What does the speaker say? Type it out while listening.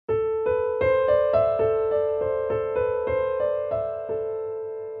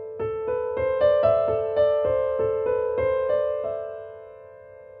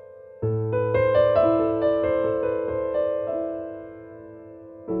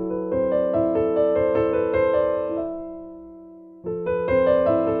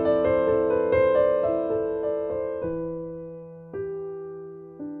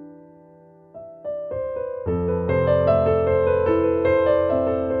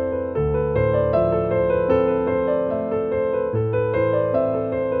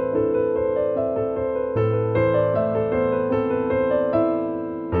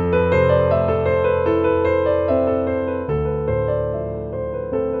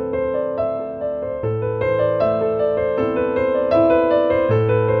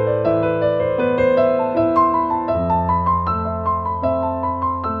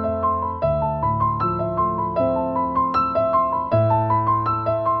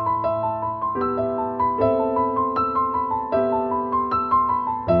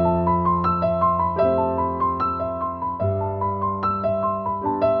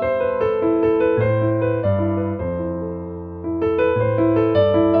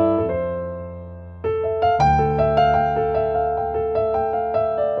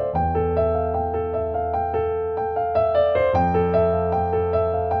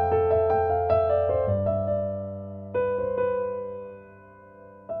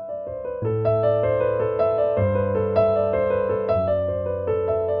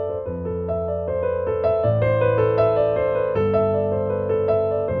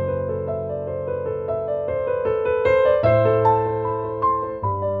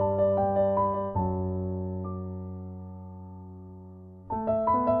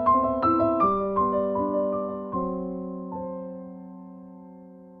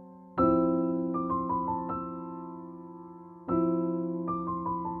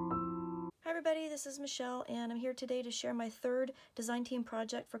This is Michelle, and I'm here today to share my third design team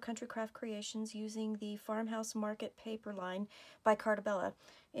project for Country Craft Creations using the Farmhouse Market paper line by Carta Bella.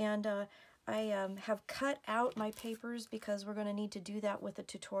 And I have cut out my papers because we're going to need to do that with the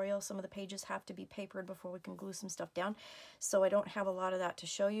tutorial. Some of the pages have to be papered before we can glue some stuff down. So I don't have a lot of that to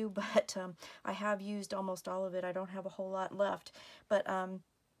show you, but I have used almost all of it. I don't have a whole lot left. But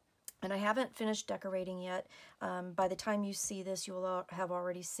and I haven't finished decorating yet. By the time you see this, you will have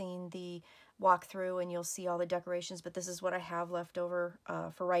already seen the walkthrough and you'll see all the decorations, but this is what I have left over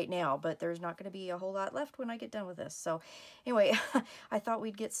for right now, but there's not going to be a whole lot left when I get done with this. So anyway, I thought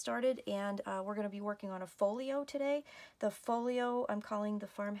we'd get started, and we're going to be working on a folio today. The folio I'm calling the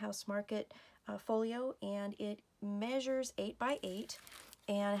Farmhouse Market Folio, and it measures 8 by 8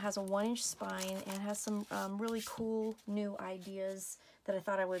 and has a 1-inch spine and has some really cool new ideas that I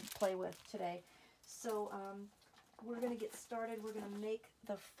thought I would play with today. So we're going to get started. We're going to make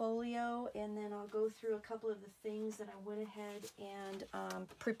the folio, and then I'll go through a couple of the things that I went ahead and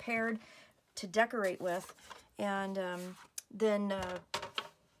prepared to decorate with, and then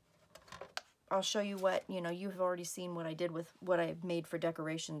I'll show you what, you've already seen what I did with what I made for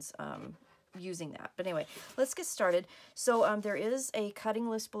decorations using that. But anyway, let's get started. So there is a cutting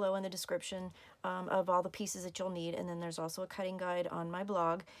list below in the description of all the pieces that you'll need, and then there's also a cutting guide on my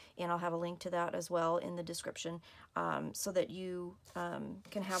blog, and I'll have a link to that as well in the description so that you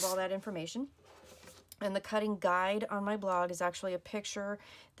can have all that information. And the cutting guide on my blog is actually a picture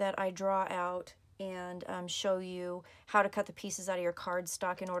that I draw out and show you how to cut the pieces out of your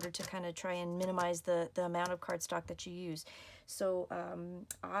cardstock in order to kind of try and minimize the amount of cardstock that you use. So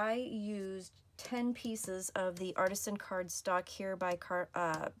I used 10 pieces of the Artisan Cardstock here by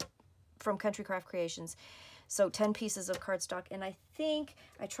from Country Craft Creations. So 10 pieces of cardstock, and I think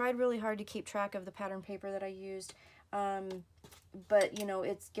I tried really hard to keep track of the pattern paper that I used, but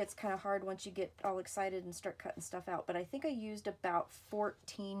it gets kind of hard once you get all excited and start cutting stuff out. But I think I used about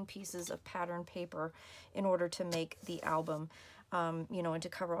 14 pieces of pattern paper in order to make the album, and to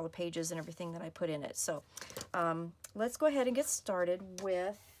cover all the pages and everything that I put in it. So let's go ahead and get started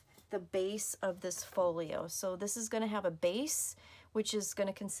with the base of this folio. So this is going to have a base, which is going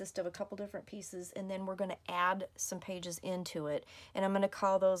to consist of a couple different pieces, and then we're going to add some pages into it. And I'm going to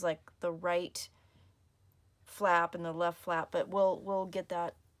call those like the right flap and the left flap, but we'll get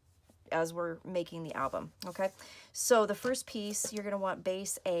that as we're making the album. Okay, so the first piece, you're going to want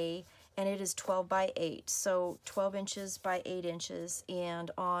base A, and it is 12 by 8, so 12 inches by 8 inches,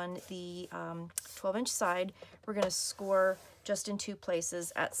 and on the 12-inch side, we're going to score just in 2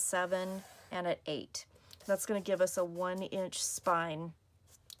 places, at 7 and at 8. That's going to give us a 1-inch spine.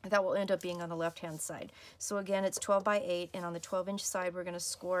 That will end up being on the left-hand side. So again, it's 12 by 8, and on the 12-inch side, we're going to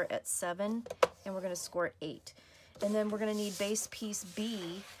score at 7, and we're going to score at 8. And then we're going to need base piece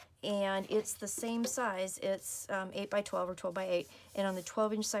B, and it's the same size. It's 8 by 12 or 12 by 8. And on the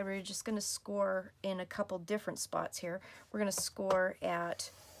 12-inch side, we're just going to score in a couple different spots here. We're going to score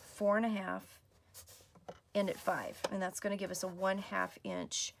at 4.5 and at 5. And that's going to give us a 1/2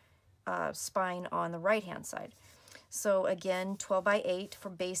 inch spine on the right-hand side. So again, 12 by 8 for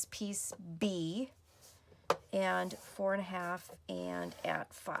base piece B, and 4.5 and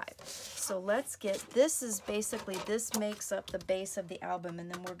at 5. So let's get, this is basically, this makes up the base of the album, and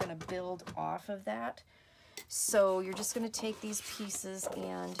then we're going to build off of that. So you're just going to take these pieces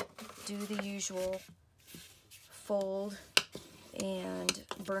and do the usual fold and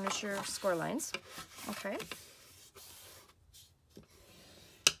burnish your score lines. Okay.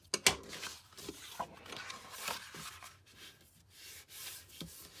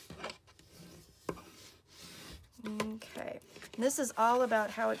 Okay, and this is all about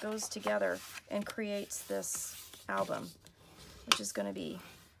how it goes together and creates this album, which is going to be,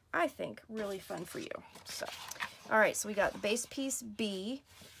 I think, really fun for you. So, all right, so we got base piece B,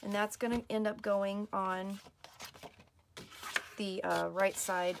 and that's going to end up going on the right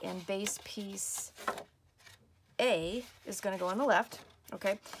side, and base piece A is going to go on the left.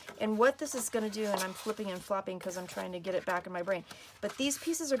 Okay, and what this is going to do, and I'm flipping and flopping because I'm trying to get it back in my brain, but these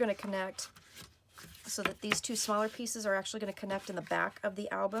pieces are going to connect so that these 2 smaller pieces are actually going to connect in the back of the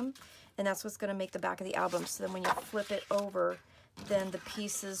album, and that's what's going to make the back of the album. So then when you flip it over, then the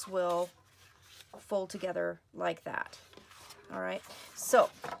pieces will fold together like that. All right, so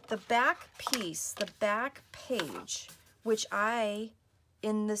the back piece, the back page, which I,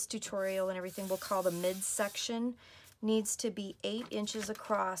 in this tutorial and everything, will call the midsection, needs to be 8 inches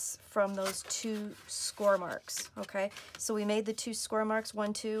across from those 2 score marks, okay? So we made the 2 score marks,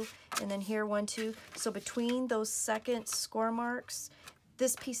 1, 2, and then here 1, 2. So between those second score marks,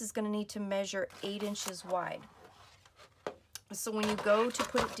 this piece is going to need to measure 8 inches wide. So when you go to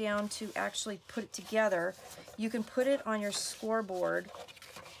put it down to actually put it together, you can put it on your scoreboard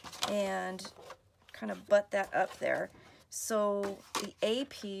and kind of butt that up there. So the A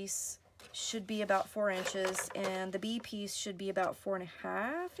piece should be about 4 inches and the B piece should be about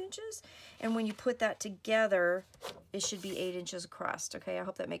 4.5 inches. And when you put that together, it should be 8 inches across. Okay, I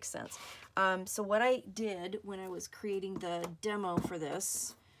hope that makes sense. So what I did when I was creating the demo for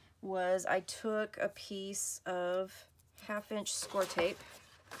this was I took a piece of 1/2 inch score tape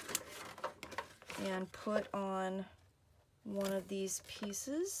and put on one of these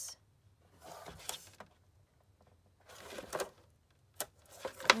pieces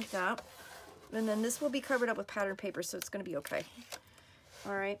like that, and then this will be covered up with pattern paper, so it's going to be okay.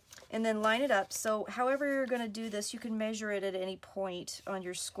 All right, and then line it up. So however you're going to do this, you can measure it at any point on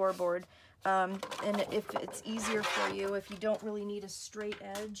your scoreboard, and if it's easier for you, if you don't really need a straight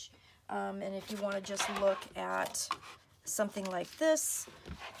edge, and if you want to just look at something like this,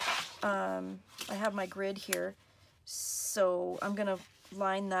 I have my grid here, so I'm gonna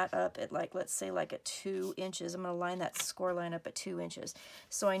line that up at, like, let's say like at 2 inches. I'm gonna line that score line up at 2 inches.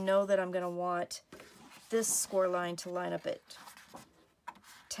 So I know that I'm gonna want this score line to line up at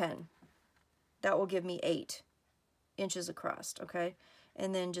 10. That will give me 8 inches across, okay?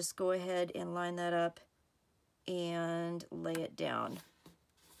 And then just go ahead and line that up and lay it down.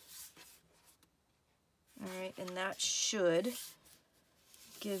 All right, and that should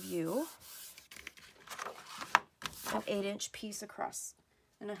give you an 8-inch piece across.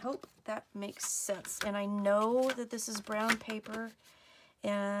 And I hope that makes sense. And I know that this is brown paper,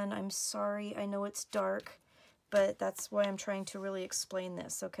 and I'm sorry, I know it's dark, but that's why I'm trying to really explain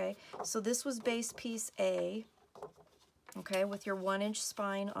this, okay? So this was base piece A, okay, with your 1-inch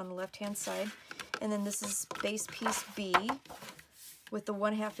spine on the left-hand side. And then this is base piece B with the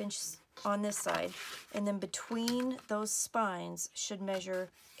 1/2 inch on this side, and then between those spines should measure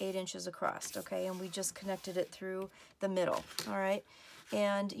 8 inches across, okay? And we just connected it through the middle, all right?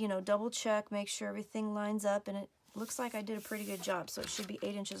 And, you know, double check, make sure everything lines up, and it looks like I did a pretty good job, so it should be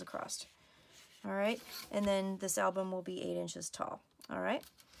 8 inches across, all right? And then this album will be 8 inches tall, all right?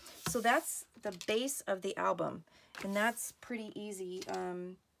 So that's the base of the album, and that's pretty easy,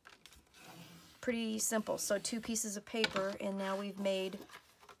 pretty simple. So 2 pieces of paper, and now we've made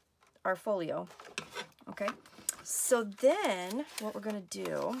our folio, okay? So then what we're going to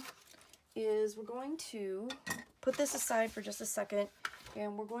do is we're going to put this aside for just a second,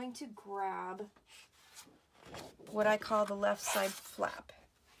 and we're going to grab what I call the left side flap.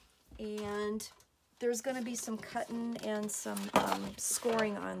 And there's going to be some cutting and some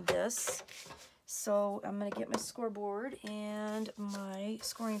scoring on this. So I'm going to get my scoreboard and my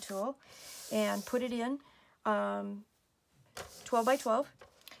scoring tool and put it in 12 by 12.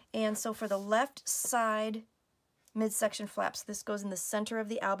 And so for the left side midsection flaps, this goes in the center of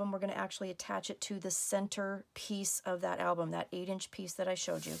the album. We're going to actually attach it to the center piece of that album, that 8-inch piece that I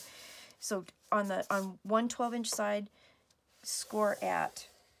showed you. So on one 12-inch side, score at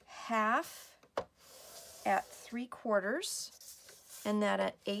 1/2, at 3/4, and that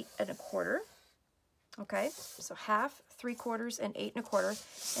at 8 1/4. Okay, so 1/2, 3/4, and 8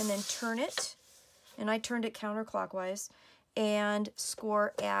 1/4, and then turn it, and I turned it counterclockwise, and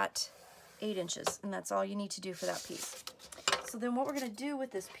score at 8 inches, and that's all you need to do for that piece. So then what we're going to do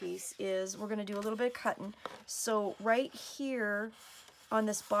with this piece is we're going to do a little bit of cutting. So right here on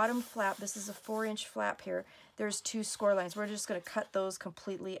this bottom flap, this is a 4-inch flap here, there's 2 score lines. We're just going to cut those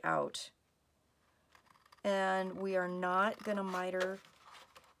completely out. And we are not going to miter,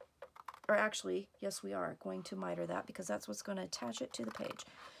 or actually, yes, we are going to miter that because that's what's going to attach it to the page.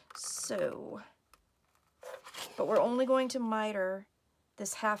 So, but we're only going to miter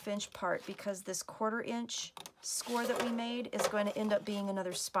this 1/2-inch part because this 1/4-inch score that we made is going to end up being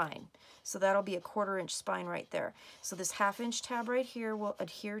another spine. So that'll be a 1/4-inch spine right there. So this 1/2-inch tab right here will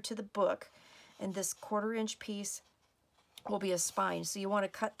adhere to the book, and this 1/4-inch piece will be a spine. So you want to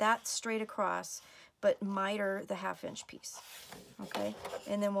cut that straight across, but miter the 1/2-inch piece, okay?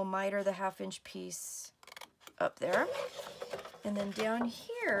 And then we'll miter the 1/2-inch piece up there. And then down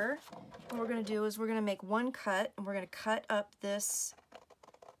here, what we're going to do is we're going to make one cut, and we're going to cut up this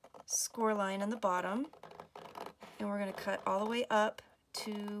score line on the bottom, and we're going to cut all the way up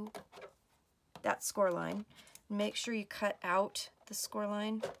to that score line. Make sure you cut out the score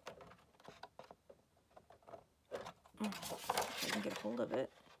line. I can get a hold of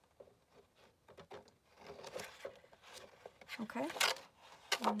it. Okay.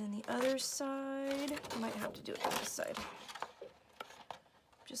 And then the other side, I might have to do it on this side.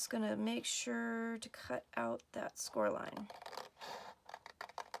 Just gonna make sure to cut out that score line.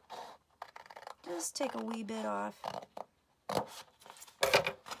 Just take a wee bit off,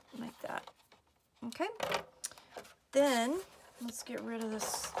 like that. Okay. Then, let's get rid of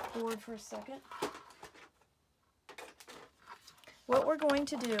this board for a second. What we're going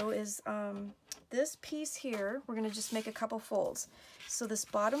to do is, this piece here, we're going to just make a couple folds. So this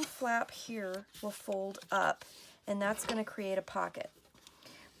bottom flap here will fold up, and that's going to create a pocket.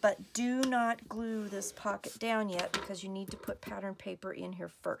 But do not glue this pocket down yet, because you need to put pattern paper in here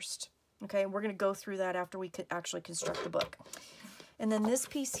first. Okay, we're going to go through that after we could actually construct the book. And then this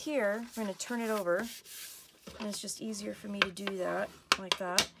piece here, we're going to turn it over, and it's just easier for me to do that, like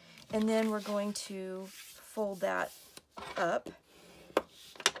that. And then we're going to fold that up.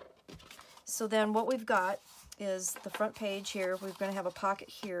 So then what we've got is the front page here. We're going to have a pocket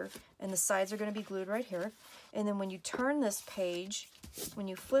here, and the sides are going to be glued right here. And then when you turn this page, when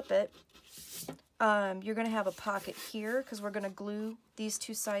you flip it, you're going to have a pocket here, because we're going to glue these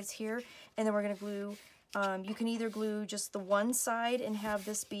two sides here, and then we're going to glue, you can either glue just the one side and have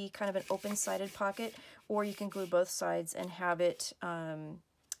this be kind of an open-sided pocket, or you can glue both sides and have it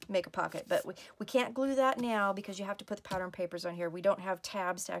make a pocket. But we can't glue that now because you have to put the pattern papers on here. We don't have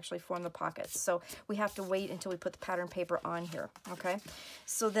tabs to actually form the pockets, so we have to wait until we put the pattern paper on here. Okay,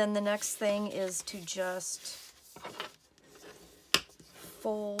 so then the next thing is to just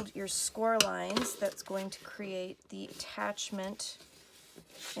fold your score lines. That's going to create the attachment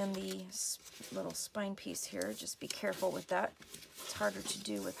and the little spine piece here. Just be careful with that. It's harder to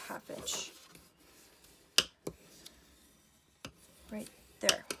do with 1/2 inch. Right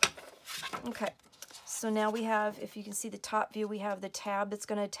there. Okay, so now we have, if you can see the top view, we have the tab that's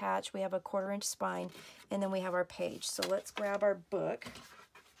going to attach, we have a 1/4 inch spine, and then we have our page. So let's grab our book,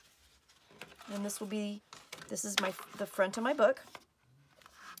 and this is the front of my book.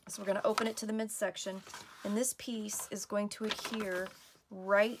 So we're going to open it to the midsection, and this piece is going to adhere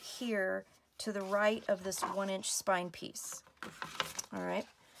right here to the right of this 1 inch spine piece. All right,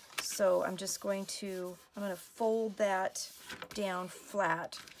 so I'm going to fold that down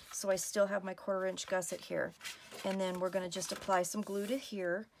flat, so I still have my 1/4 inch gusset here. And then we're going to just apply some glue to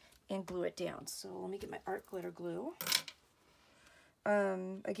here and glue it down. So let me get my art glitter glue.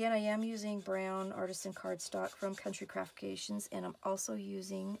 Again, I am using brown Artisan Cardstock from Country Craft Creations, and I'm also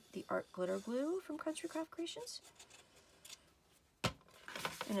using the art glitter glue from Country Craft Creations.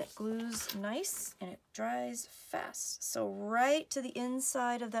 And it glues nice and it dries fast. So right to the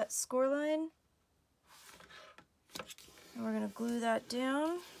inside of that score line, and we're going to glue that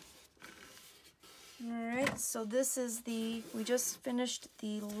down. All right, so this is we just finished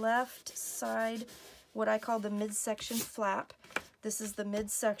the left side, what I call the midsection flap. This is the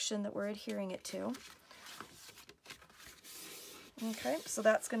midsection that we're adhering it to. Okay, so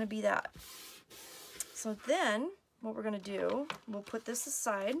that's going to be that. So then what we're going to do, we'll put this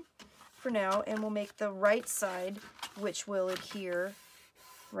aside for now, and we'll make the right side, which will adhere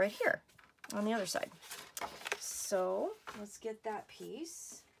right here on the other side. So let's get that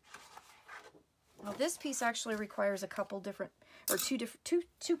piece. Now this piece actually requires a couple different, or two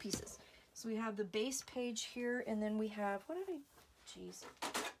pieces. So we have the base page here, and then we have, jeez,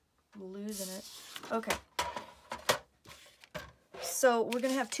 I'm losing it. Okay. So we're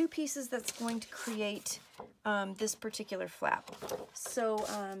going to have two pieces that's going to create this particular flap. So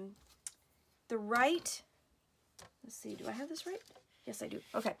the right, let's see, do I have this right? Yes, I do.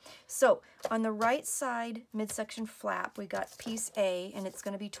 Okay, so on the right side midsection flap, we got piece A, and it's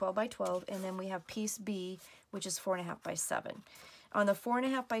going to be 12 by 12, and then we have piece B, which is 4.5 by 7. On the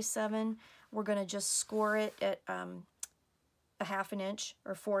 4.5 by 7, we're going to just score it at a 1/2 inch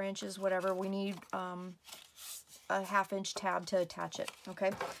or 4 inches, whatever. We need a 1/2 inch tab to attach it.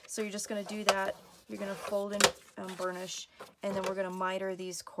 Okay, so you're just going to do that. You're going to fold and burnish, and then we're going to miter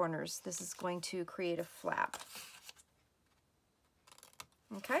these corners. This is going to create a flap.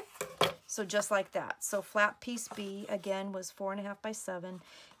 Okay, so just like that. So flap piece B, again, was 4.5 by 7,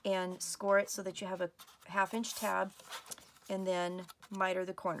 and score it so that you have a 1/2 inch tab, and then miter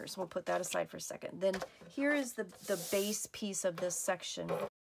the corners. We'll put that aside for a second. Then here is the base piece of this section.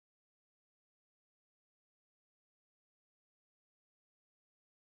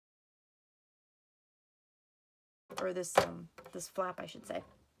 Or this flap, I should say.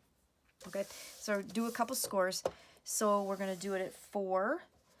 Okay, so do a couple scores. So we're going to do it at 4,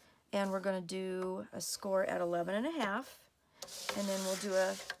 and we're going to do a score at 11.5, and then we'll do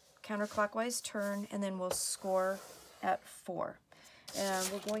a counterclockwise turn, and then we'll score at 4. And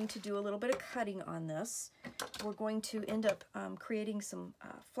we're going to do a little bit of cutting on this. We're going to end up creating some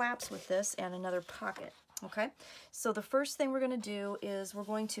flaps with this and another pocket. Okay, so the first thing we're going to do is we're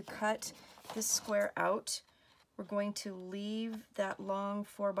going to cut this square out. We're going to leave that long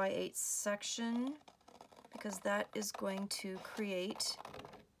 4x8 section because that is going to create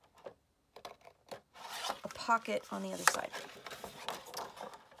a pocket on the other side.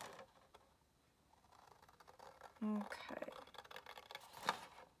 Okay.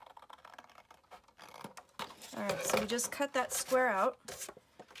 All right, so we just cut that square out.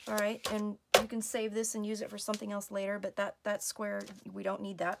 All right, and you can save this and use it for something else later, but that square, we don't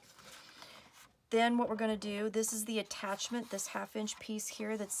need that. Then what we're going to do, this is the attachment, this 1/2 inch piece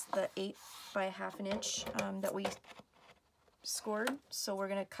here, that's the 8 by 1/2 inch that we scored. So we're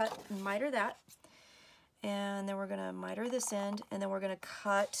going to cut and miter that, and then we're going to miter this end, and then we're going to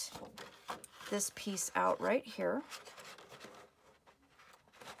cut this piece out right here.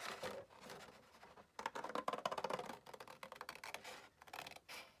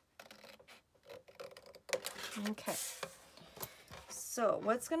 Okay, so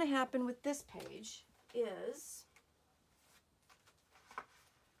what's going to happen with this page is,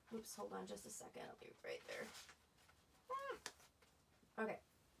 oops, hold on just a second, I'll be right there. Okay,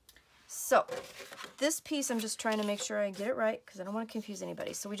 so this piece, I'm just trying to make sure I get it right because I don't want to confuse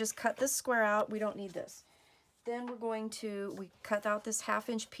anybody. So we just cut this square out, we don't need this. Then we're going to, we cut out this 1/2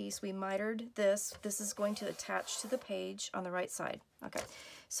 inch piece, we mitered this. This is going to attach to the page on the right side. Okay,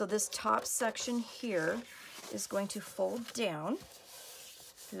 so this top section here is going to fold down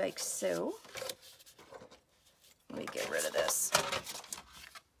like so. Let me get rid of this.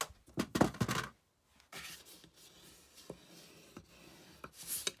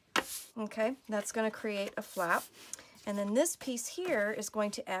 Okay, that's going to create a flap. And then this piece here is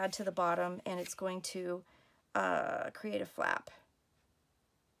going to add to the bottom, and it's going to create a flap.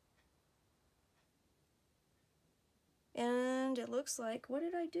 And it looks like, what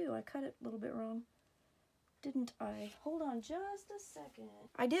did I do? I cut it a little bit wrong. Didn't I? Hold on just a second.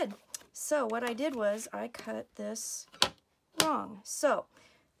 I did. So what I did was I cut this wrong. So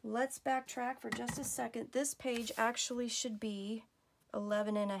let's backtrack for just a second. This page actually should be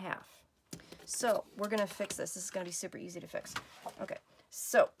 11.5. So we're going to fix this. This is going to be super easy to fix. Okay,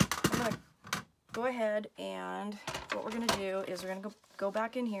 so I'm going to go ahead, and what we're going to do is we're going to go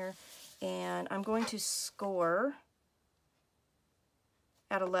back in here, and I'm going to score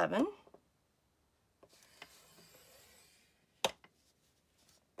at 11.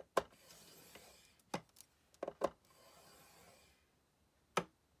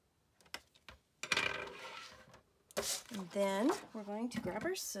 And then we're going to grab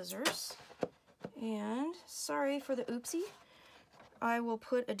our scissors, and sorry for the oopsie, I will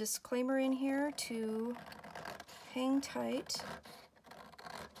put a disclaimer in here to hang tight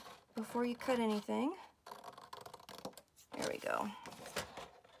before you cut anything. There we go.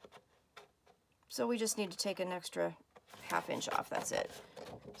 So we just need to take an extra 1/2 inch off, that's it.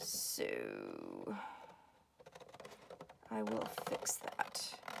 So I will fix that.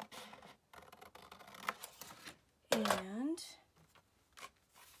 And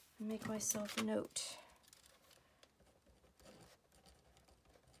make myself a note.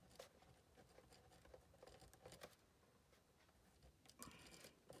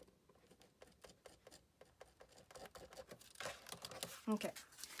 Okay.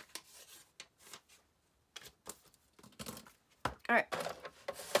 All right.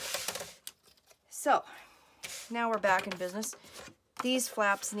 So now we're back in business. These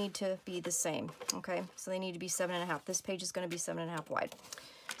flaps need to be the same, okay? So they need to be 7.5. This page is going to be 7.5 wide.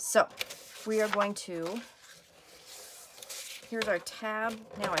 So we are going to, here's our tab.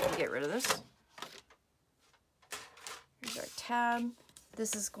 Now I can get rid of this. Here's our tab.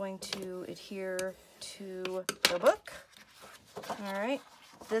 This is going to adhere to the book. All right.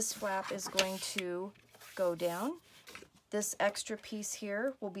 This flap is going to go down. This extra piece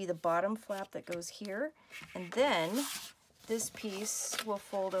here will be the bottom flap that goes here. And then this piece will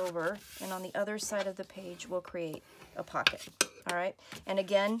fold over, and on the other side of the page will create a pocket. All right, and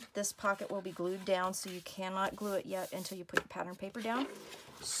again, this pocket will be glued down, so you cannot glue it yet until you put your pattern paper down.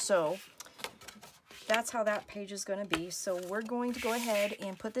 So that's how that page is going to be. So we're going to go ahead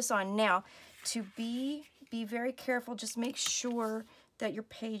and put this on. Now, to be very careful, just make sure that your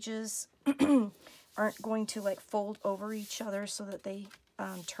pages aren't going to like fold over each other so that they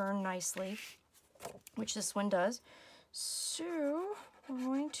turn nicely, which this one does. So I'm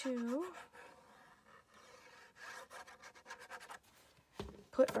going to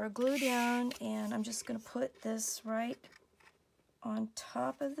put our glue down, and I'm just going to put this right on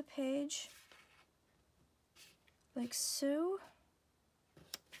top of the page, like so.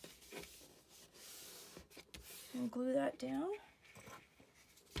 And glue that down.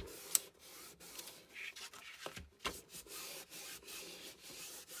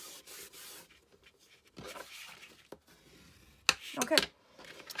 Okay,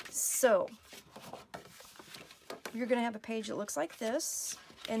 so you're going to have a page that looks like this,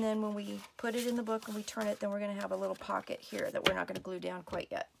 and then when we put it in the book and we turn it, then we're going to have a little pocket here that we're not going to glue down quite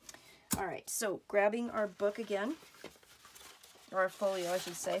yet. All right, so grabbing our book again, or our folio, I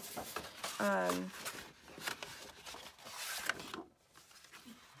should say. I'm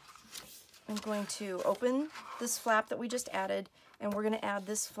going to open this flap that we just added, and we're going to add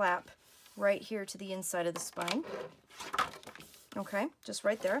this flap right here to the inside of the spine. Okay, just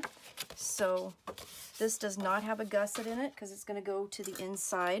right there. So this does not have a gusset in it because it's going to go to the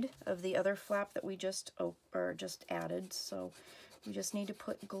inside of the other flap that we just added. So we just need to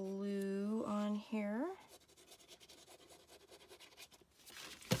put glue on here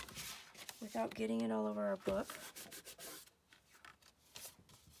without getting it all over our book.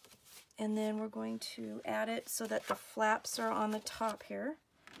 And then we're going to add it so that the flaps are on the top here.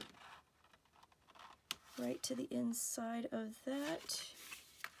 Right to the inside of that.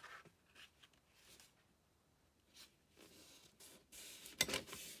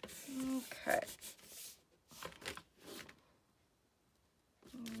 Okay.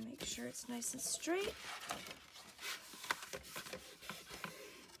 Make sure it's nice and straight.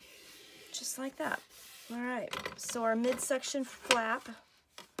 Just like that. All right, so our midsection flap,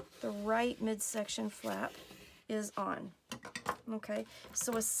 the right midsection flap, is on. Okay,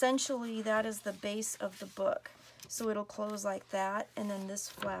 so essentially that is the base of the book. So it'll close like that, and then this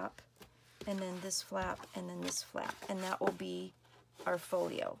flap, and then this flap, and then this flap, and that will be our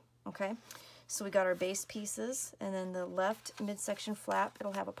folio. Okay, so we got our base pieces, and then the left midsection flap,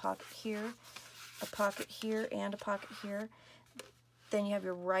 it'll have a pocket here, and a pocket here. Then you have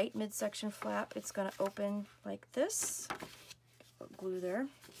your right midsection flap. It's going to open like this. Put glue there.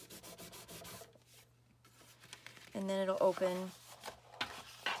 And then it'll open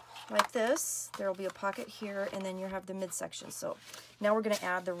like this. There will be a pocket here, and then you have the midsection. So now we're going to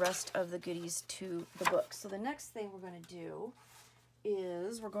add the rest of the goodies to the book. So the next thing we're going to do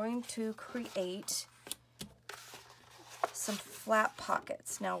is we're going to create some flap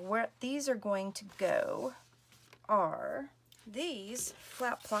pockets. Now where these are going to go are these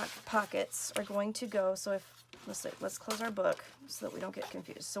flap pockets are going to go. So if let's close our book so that we don't get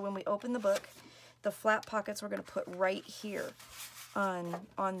confused. So when we open the book, the flap pockets we're going to put right here on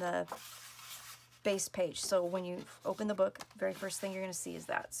the base page. So when you open the book, very first thing you're going to see is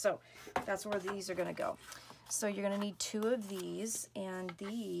that. So that's where these are going to go. So you're going to need 2 of these, and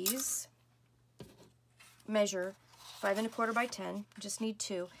these measure 5 1/4 by 10. Just need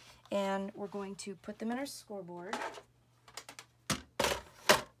 2, and we're going to put them in our scoreboard.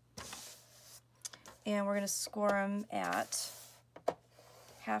 And we're going to score them at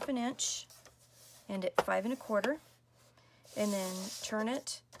 1/2 inch and at 5 1/4, and then turn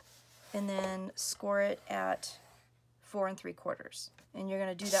it, and then score it at 4 3/4. And you're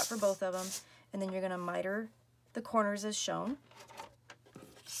going to do that for both of them, and then you're going to miter the corners as shown.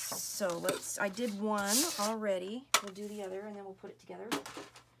 So I did one already. We'll do the other, and then we'll put it together.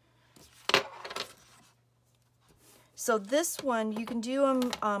 So this one, you can do them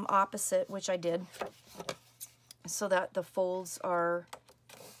opposite, which I did, so that the folds are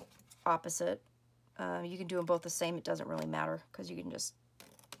opposite. You can do them both the same. It doesn't really matter because you can just,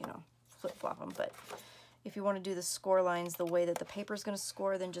 flip-flop them. But if you want to do the score lines the way that the paper is going to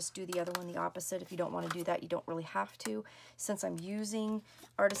score, then just do the other one the opposite. If you don't want to do that, you don't really have to. Since I'm using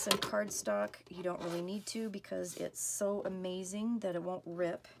Artisan Cardstock, you don't really need to because it's so amazing that it won't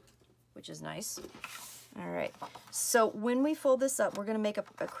rip, which is nice. All right, so when we fold this up, we're going to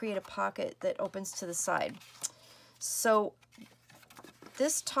create a pocket that opens to the side. So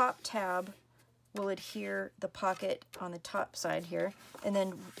this top tab will adhere the pocket on the top side here, and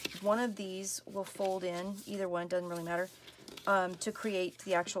then one of these will fold in, either one, doesn't really matter, to create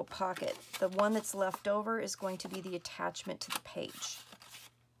the actual pocket. The one that's left over is going to be the attachment to the page.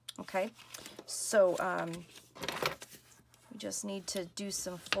 Okay, so we just need to do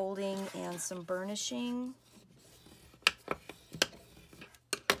some folding and some burnishing.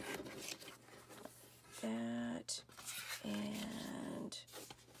 That, and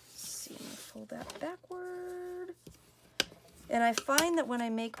see, I'm gonna fold that backward. And I find that when I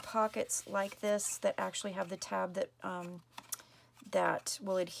make pockets like this that actually have the tab that that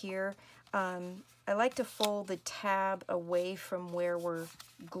will adhere, I like to fold the tab away from where we're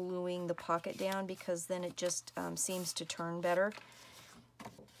gluing the pocket down, because then it just seems to turn better.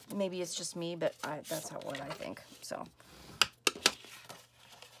 Maybe it's just me, but that's what I think. So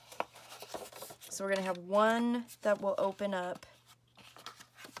we're going to have one that will open up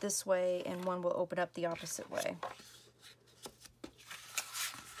this way and one will open up the opposite way.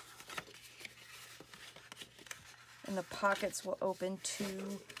 And the pockets will open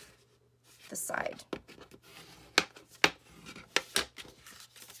to the side.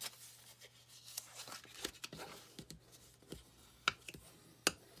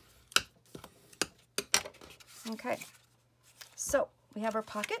 Okay, so we have our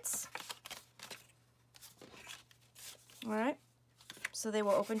pockets. All right, so they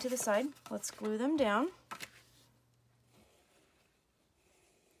will open to the side. Let's glue them down.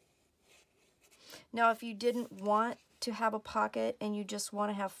 Now, if you didn't want to have a pocket and you just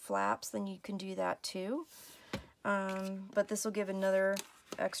want to have flaps, then you can do that too. But this will give another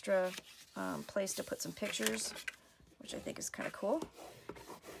extra place to put some pictures, which I think is kind of cool.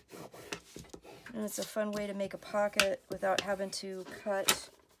 And it's a fun way to make a pocket without having to cut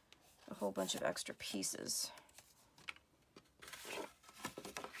a whole bunch of extra pieces.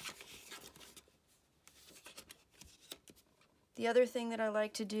 The other thing that I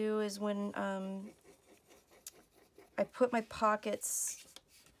like to do is when I put my pockets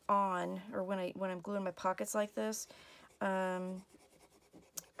on, or when I'm gluing my pockets like this, I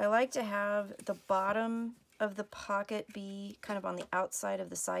like to have the bottom of the pocket be kind of on the outside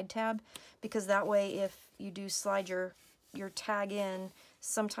of the side tab, because that way if you do slide your tag in,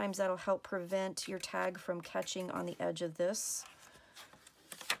 sometimes that'll help prevent your tag from catching on the edge of this.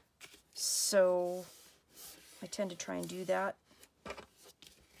 So I tend to try and do that.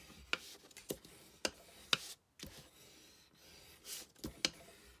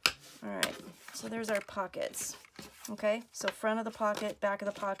 All right, so there's our pockets. Okay, so front of the pocket, back of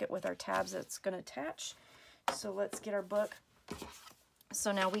the pocket with our tabs that's going to attach. So let's get our book.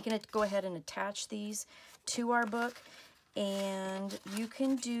 So now we can go ahead and attach these to our book, and you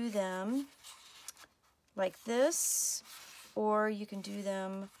can do them like this, or you can do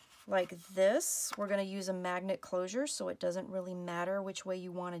them like this. We're going to use a magnet closure, so it doesn't really matter which way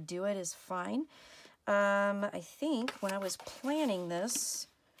you want to do it is fine. I think when I was planning this,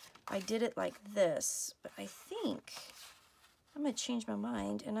 I did it like this, but I think I'm going to change my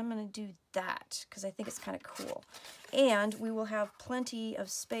mind and I'm going to do that because I think it's kind of cool. And we will have plenty of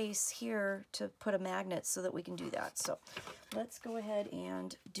space here to put a magnet so that we can do that. So let's go ahead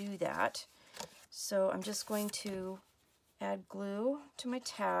and do that. So I'm just going to add glue to my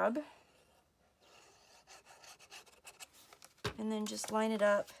tab and then just line it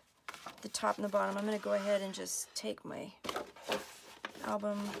up the top and the bottom. I'm going to go ahead and just take my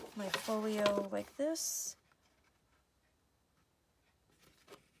album, my folio like this,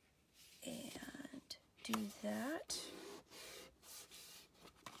 and do that.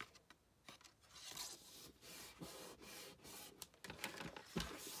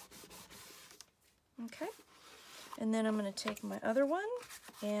 Okay, and then I'm going to take my other one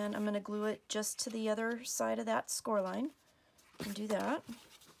and I'm going to glue it just to the other side of that score line and do that.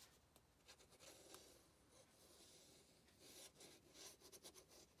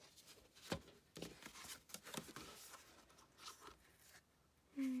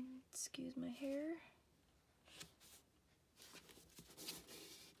 Excuse my hair.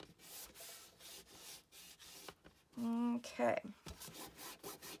 Okay.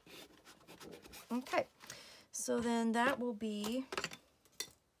 Okay. So then that will be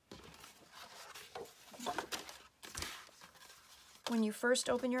when you first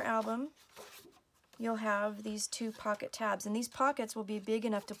open your album, you'll have these two pocket tabs, and these pockets will be big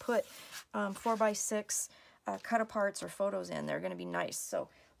enough to put 4x6 cut-aparts or photos in. They're going to be nice. So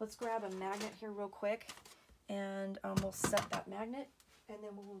let's grab a magnet here real quick, and we'll set that magnet, and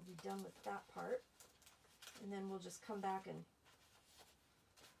then we'll be done with that part. And then we'll just come back and...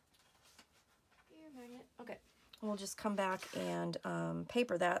 Here, magnet. Okay. We'll just come back and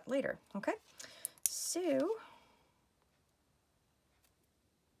paper that later. Okay? So...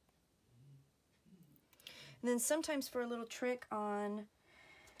 And then sometimes for a little trick on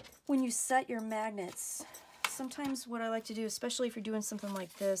when you set your magnets, sometimes what I like to do, especially if you're doing something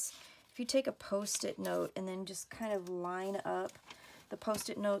like this, if you take a Post-it note and then just kind of line up the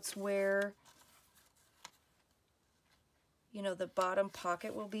Post-it notes where, you know, the bottom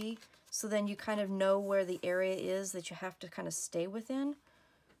pocket will be, so then you kind of know where the area is that you have to kind of stay within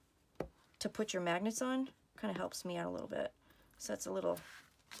to put your magnets on. Kind of helps me out a little bit. So that's a little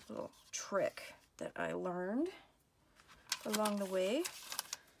trick that I learned along the way.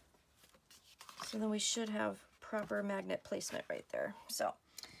 So then we should have proper magnet placement right there. So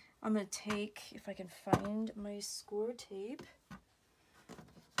I'm going to take, if I can find my score tape.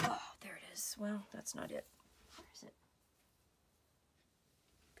 Oh, there it is. Well, that's not it. Where is it?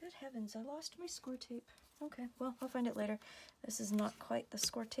 Good heavens, I lost my score tape. Okay, well, I'll find it later. This is not quite the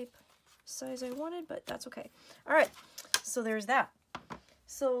score tape size I wanted, but that's okay. All right, so there's that.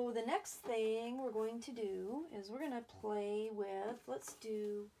 So the next thing we're going to do is we're going to play with, let's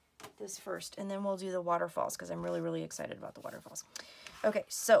do this first, and then we'll do the waterfalls because I'm really, really excited about the waterfalls. Okay,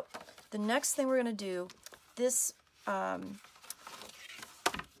 so the next thing we're going to do, this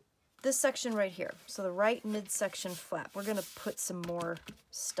this section right here, so the right midsection flap, we're going to put some more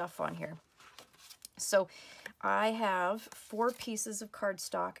stuff on here. So I have 4 pieces of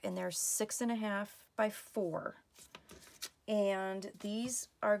cardstock, and they're 6.5 by 4. And these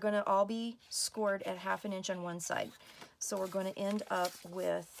are going to all be scored at 1/2 inch on one side. So we're going to end up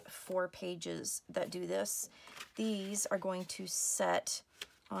with 4 pages that do this. These are going to set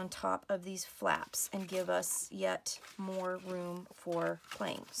on top of these flaps and give us yet more room for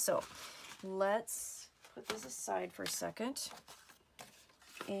playing. So let's put this aside for a second.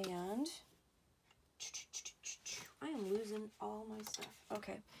 And I am losing all my stuff.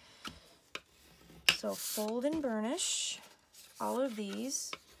 Okay. So fold and burnish all of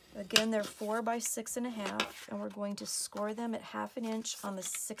these. Again, they're 4 by 6.5, and we're going to score them at 1/2 inch on the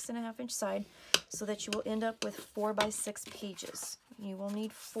 6.5 inch side so that you will end up with 4 by 6 pages. You will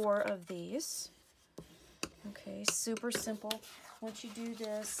need 4 of these. Okay, super simple. Once you do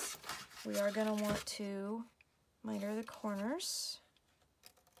this, we are going to want to miter the corners.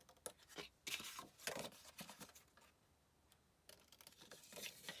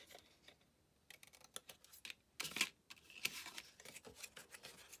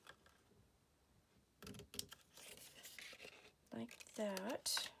 Like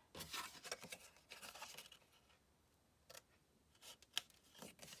that.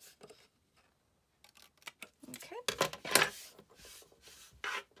 Okay.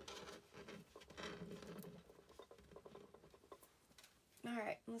 All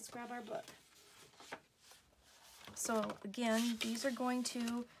right, let's grab our book. So again, these are going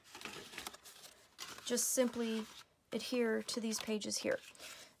to just simply adhere to these pages here.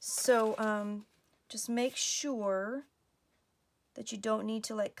 So just make sure that you don't need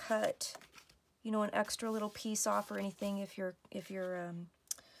to like cut, you know, an extra little piece off or anything if your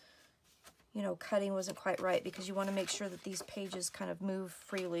you know, cutting wasn't quite right, because you want to make sure that these pages kind of move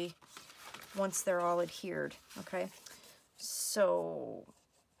freely once they're all adhered. Okay, so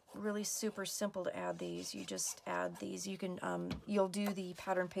really super simple to add these. You just add these. You can you'll do the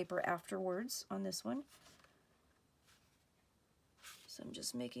pattern paper afterwards on this one. So I'm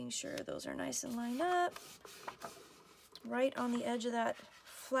just making sure those are nice and lined up right on the edge of that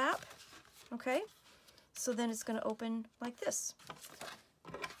flap. Okay, so then it's going to open like this.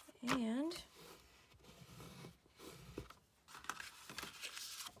 And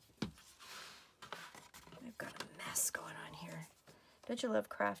I've got a mess going on here. Don't you love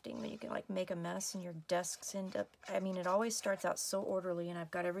crafting when you can like make a mess and your desks end up, I mean, it always starts out so orderly and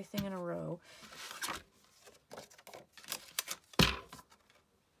I've got everything in a row.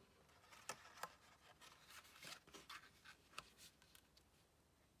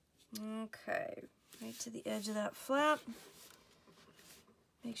 Okay, right to the edge of that flap.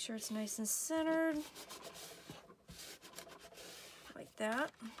 Make sure it's nice and centered, like that.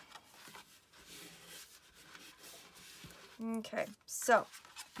 Okay, so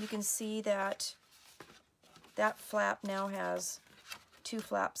you can see that that flap now has 2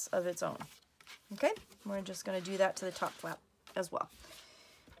 flaps of its own. Okay, we're just going to do that to the top flap as well.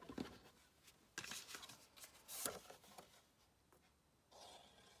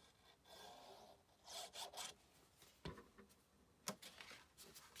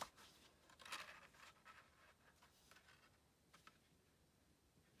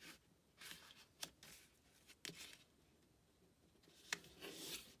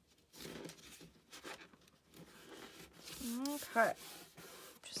 Okay,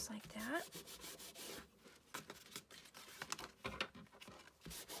 just like that.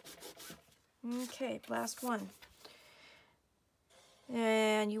 Okay, last one.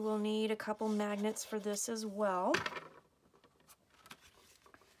 And you will need a couple magnets for this as well.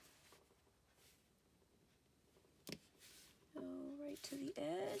 Go right to the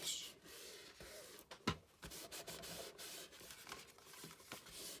edge.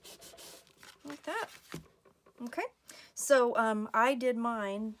 Like that. Okay. So I did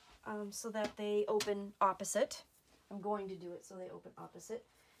mine so that they open opposite. I'm going to do it so they open opposite.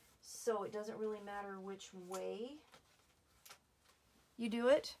 So it doesn't really matter which way you do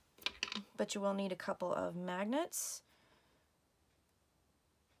it. but you will need a couple of magnets.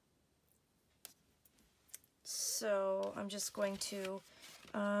 So I'm just going to,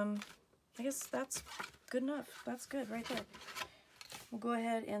 I guess that's good enough. That's good right there. We'll go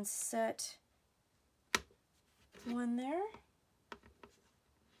ahead and set one there.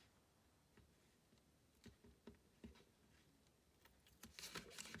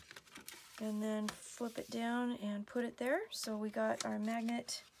 And then flip it down and put it there. So we got our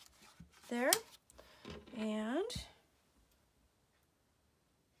magnet there. And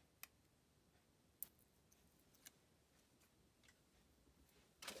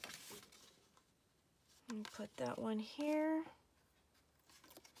put that one here.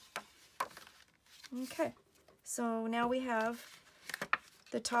 Okay, so now we have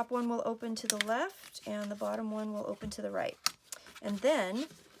the top one will open to the left and the bottom one will open to the right. And then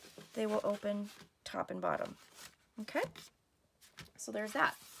they will open top and bottom. Okay, so there's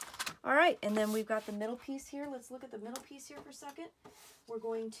that. All right, and then we've got the middle piece here. Let's look at the middle piece here for a second. We're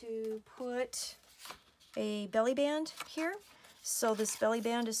going to put a belly band here. So this belly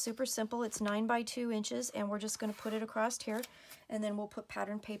band is super simple. It's 9 by 2 inches, and we're just going to put it across here, and then we'll put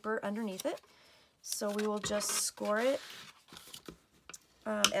pattern paper underneath it. So we will just score it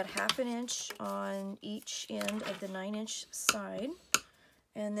at 1/2 inch on each end of the 9-inch side.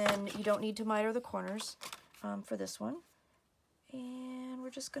 And then you don't need to miter the corners for this one. And we're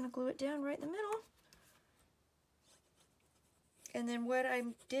just going to glue it down right in the middle. And then what I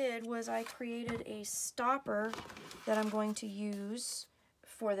did was I created a stopper that I'm going to use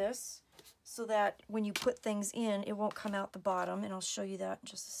for this so that when you put things in, it won't come out the bottom. And I'll show you that in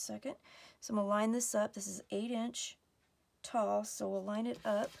just a second. So I'm going to line this up. This is 8-inch tall, so we'll line it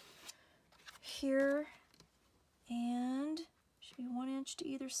up here and should be 1 inch to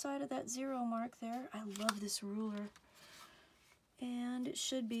either side of that 0 mark there. I love this ruler. And it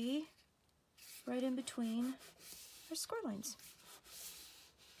should be right in between our score lines.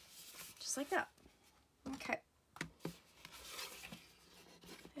 Just like that. Okay.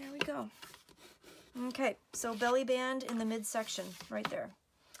 There we go. Okay, so belly band in the midsection right there.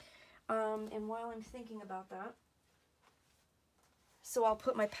 And while I'm thinking about that, so I'll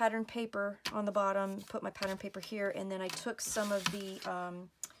put my pattern paper on the bottom, put my pattern paper here, and then I took some of the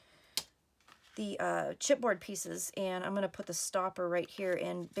chipboard pieces, and I'm going to put the stopper right here.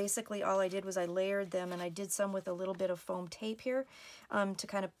 And basically all I did was I layered them, and I did some with a little bit of foam tape here to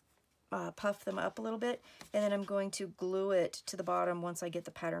kind of puff them up a little bit, and then I'm going to glue it to the bottom once I get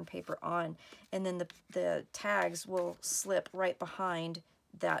the pattern paper on, and then the tags will slip right behind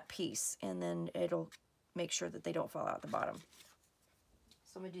that piece, and then it'll make sure that they don't fall out the bottom.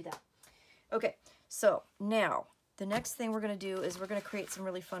 So I'm going to do that. Okay, so now the next thing we're going to do is we're going to create some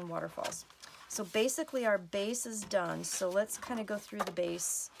really fun waterfalls. So basically our base is done, so let's kind of go through the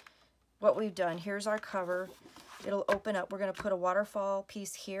base, what we've done. Here's our cover. It'll open up. We're going to put a waterfall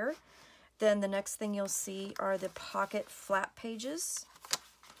piece here. Then the next thing you'll see are the pocket flap pages.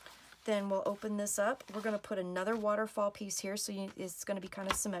 Then we'll open this up. We're going to put another waterfall piece here, so it's going to be kind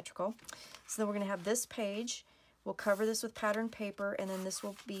of symmetrical. So then we're going to have this page. We'll cover this with pattern paper, and then this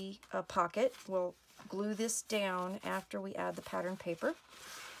will be a pocket. We'll glue this down after we add the pattern paper.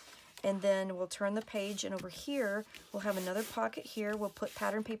 And then we'll turn the page, and over here, we'll have another pocket here. We'll put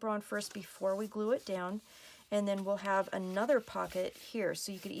pattern paper on first before we glue it down. And then we'll have another pocket here.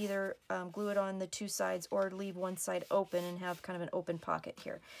 So you could either glue it on the 2 sides or leave one side open and have kind of an open pocket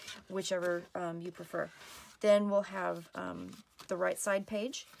here, whichever you prefer. Then we'll have the right side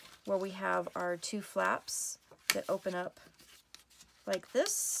page where we have our 2 flaps that open up like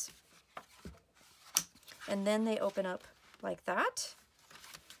this. And then they open up like that.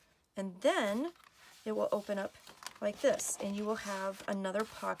 And then it will open up like this. And you will have another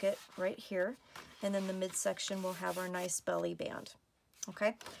pocket right here. And then the midsection will have our nice belly band.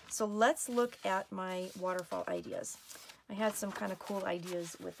 Okay, so let's look at my waterfall ideas. I had some kind of cool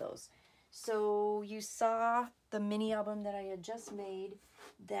ideas with those. So you saw the mini album that I had just made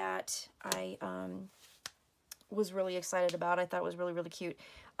that I was really excited about. I thought it was really, really cute.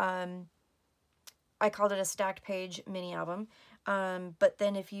 I called it a stacked page mini album. But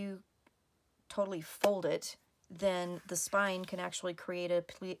then if you totally fold it, then the spine can actually create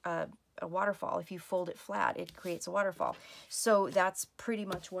a waterfall. If you fold it flat, it creates a waterfall. So that's pretty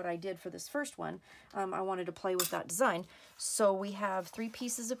much what I did for this first one. I wanted to play with that design. So we have 3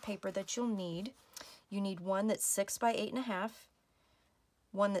 pieces of paper that you'll need. You need one that's 6 by 8.5,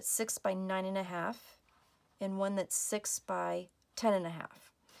 one that's 6 by 9.5, and one that's 6 by 10.5.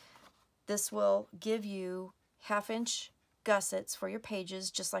 This will give you 1/2 inch gussets for your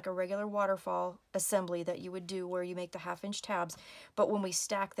pages, just like a regular waterfall assembly that you would do where you make the 1/2-inch tabs. But when we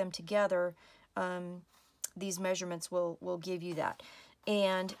stack them together, these measurements will give you that.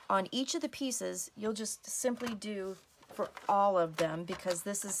 And on each of the pieces, you'll just simply do for all of them, because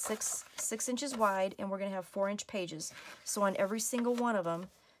this is six inches wide and we're going to have 4-inch pages. So on every single one of them,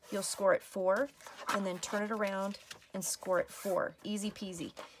 you'll score it 4 and then turn it around and score it 4. Easy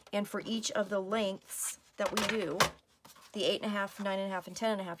peasy. And for each of the lengths that we do, the 8.5, 9.5, and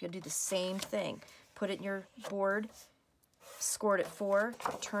 10.5, you'll do the same thing. Put it in your board, score it at 4,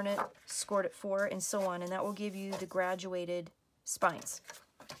 turn it, score it at 4, and so on. And that will give you the graduated spines.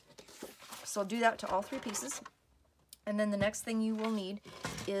 So I'll do that to all 3 pieces. And then the next thing you will need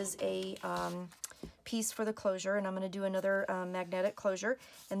is a piece for the closure, and I'm going to do another magnetic closure.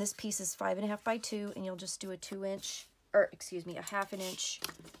 And this piece is 5.5 by 2, and you'll just do a 2-inch, or excuse me, a 1/2 inch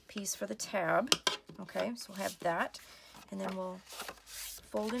piece for the tab. Okay, so we'll have that, and then we'll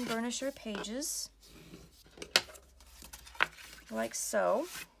fold and burnish our pages like so.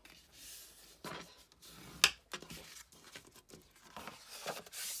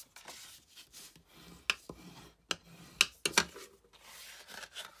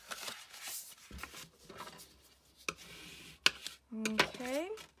 Okay.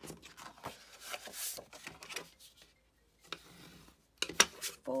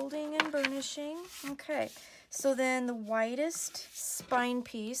 Folding and burnishing. Okay, so then the widest spine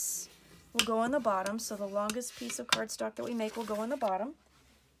piece will go on the bottom. So the longest piece of cardstock that we make will go on the bottom.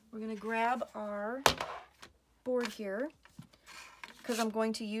 We're going to grab our board here, because I'm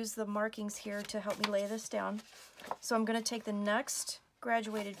going to use the markings here to help me lay this down. So I'm going to take the next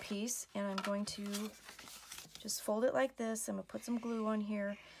graduated piece and I'm going to just fold it like this. I'm going to put some glue on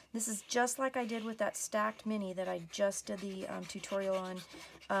here. This is just like I did with that stacked mini that I just did the tutorial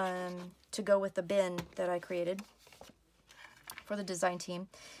on to go with the bin that I created for the design team.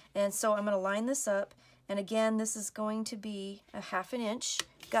 And so I'm going to line this up. And again, this is going to be a 1/2 inch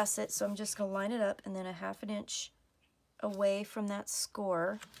gusset. So I'm just going to line it up and then a 1/2 inch away from that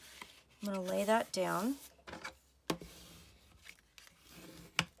score. I'm going to lay that down.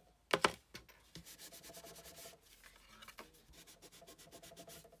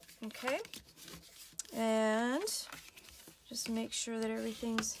 Okay, and just make sure that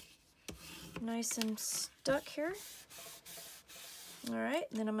everything's nice and stuck here. All right,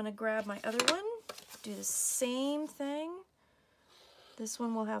 and then I'm going to grab my other one, do the same thing. This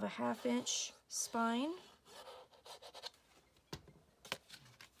one will have a 1/2 inch spine.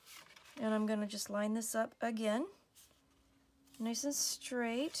 And I'm going to just line this up again, nice and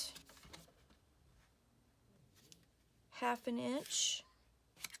straight. 1/2 inch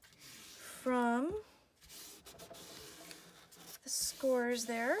from the scores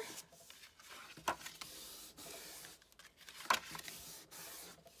there.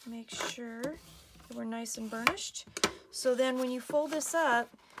 Make sure that we're nice and burnished. So then when you fold this up,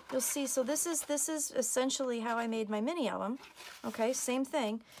 you'll see, so this is essentially how I made my mini album. Okay, same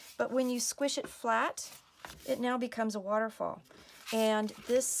thing, but when you squish it flat, it now becomes a waterfall. And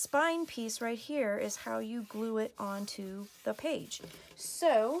this spine piece right here is how you glue it onto the page.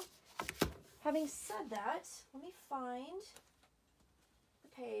 So, having said that, let me find the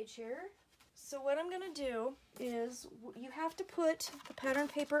page here. So what I'm going to do is, you have to put the pattern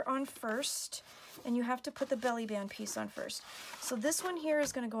paper on first, and you have to put the belly band piece on first. So this one here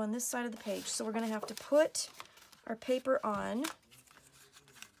is going to go on this side of the page. So we're going to have to put our paper on,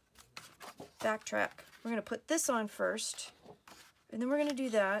 backtrack. We're going to put this on first, and then we're going to do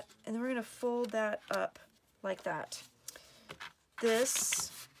that, and then we're going to fold that up like that.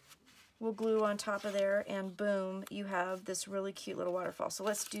 This will glue on top of there, and boom, you have this really cute little waterfall. So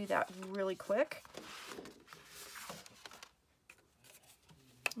let's do that really quick.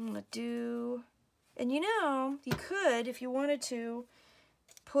 I'm going to do, and you know, you could, if you wanted to,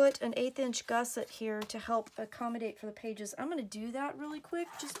 put an 1/8 inch gusset here to help accommodate for the pages. I'm going to do that really quick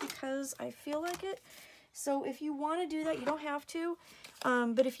just because I feel like it. So if you want to do that, you don't have to,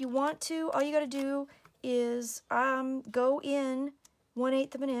 but if you want to, all you got to do is go in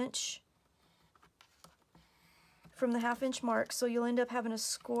 1/8 of an inch from the 1/2 inch mark, so you'll end up having a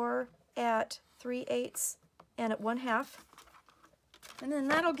score at 3/8 and at 1/2, and then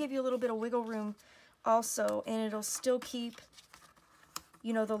that'll give you a little bit of wiggle room also, and it'll still keep,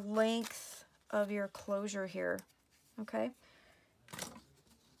 you know, the length of your closure here. Okay.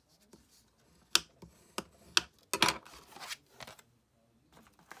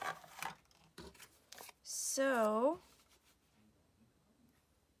 So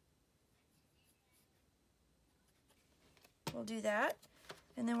we'll do that,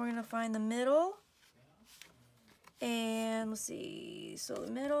 and then we're going to find the middle And let's see, so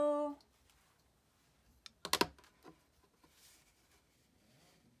the middle.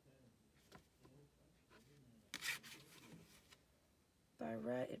 By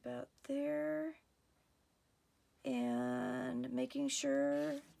right about there. And making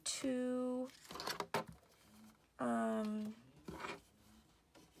sure to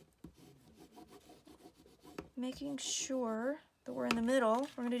making sure that we're in the middle.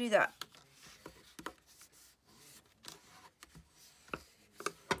 We're going to do that.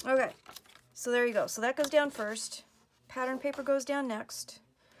 Okay, so there you go. So that goes down first. Pattern paper goes down next.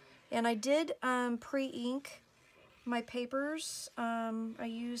 And I did pre-ink my papers. I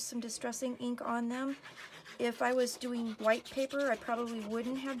used some distressing ink on them. If I was doing white paper, I probably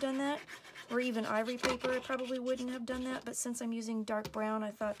wouldn't have done that. Or even ivory paper, I probably wouldn't have done that. But since I'm using dark brown, I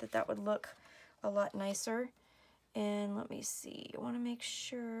thought that that would look a lot nicer. And let me see, I want to make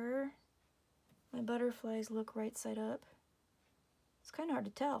sure my butterflies look right side up. It's kind of hard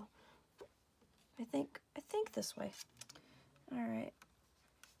to tell. I think this way. All right.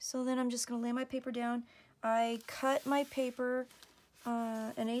 So then I'm just going to lay my paper down. I cut my paper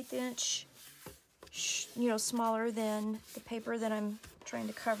an 1/8 inch, smaller than the paper that I'm trying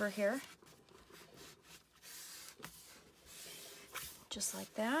to cover here. Just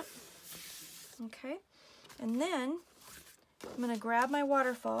like that. Okay. And then I'm going to grab my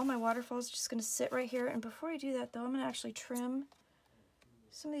waterfall. My waterfall is just going to sit right here. And before I do that, though, I'm going to actually trim.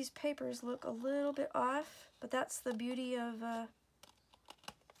 Some of these papers look a little bit off, but that's the beauty of, there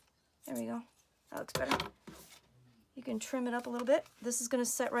we go. That looks better. You can trim it up a little bit. This is going to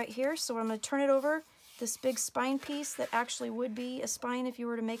set right here, so I'm going to turn it over. This big spine piece that actually would be a spine if you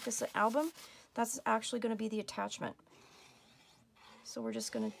were to make this an album, that's actually going to be the attachment. So we're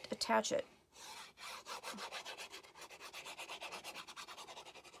just going to attach it.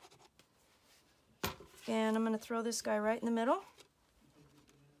 And I'm going to throw this guy right in the middle.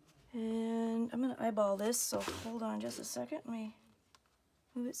 And I'm going to eyeball this, so hold on just a second. Let me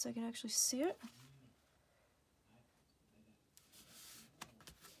move it so I can actually see it.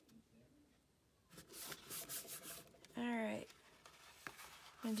 Alright.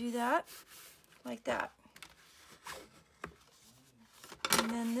 I'm going to do that like that. And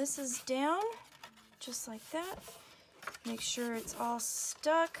then this is down, just like that. Make sure it's all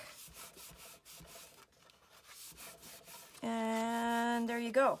stuck. And there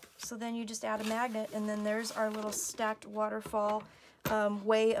you go. So then you just add a magnet, and then there's our little stacked waterfall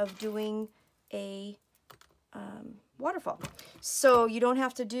way of doing a waterfall. So you don't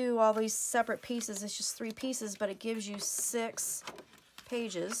have to do all these separate pieces. It's just 3 pieces, but it gives you 6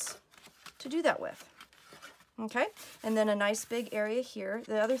 pages to do that with. Okay, and then a nice big area here.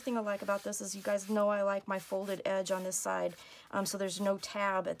 The other thing I like about this is you guys know I like my folded edge on this side, so there's no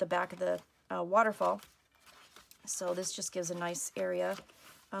tab at the back of the waterfall. So this just gives a nice area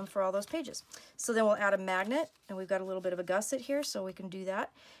for all those pages. So then we'll add a magnet, and we've got a little bit of a gusset here, so we can do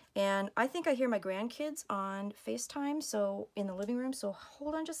that. And I think I hear my grandkids on FaceTime, so in the living room, so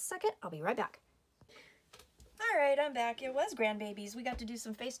hold on just a second. I'll be right back. All right, I'm back. It was grandbabies. We got to do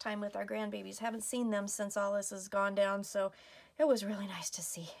some FaceTime with our grandbabies. Haven't seen them since all this has gone down, so it was really nice to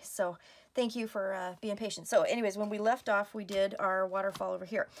see. So thank you for being patient. So anyways, when we left off, we did our waterfall over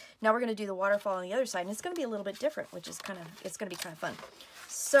here. Now we're going to do the waterfall on the other side, and it's going to be a little bit different, which is it's going to be kind of fun.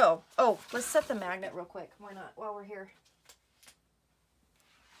 So, oh, let's set the magnet real quick. Why not, while we're here?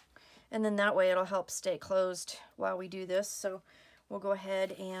 And then that way it'll help stay closed while we do this. So we'll go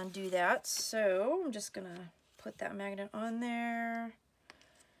ahead and do that. So I'm just going to put that magnet on there.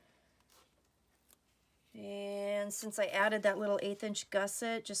 And since I added that little 1/8 inch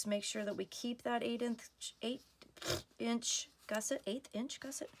gusset, just make sure that we keep that 8 inch gusset. 1/8 inch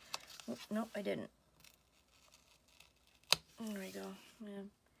gusset? Oh, no, I didn't. There we go. I'm gonna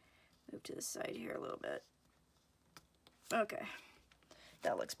move to the side here a little bit. Okay,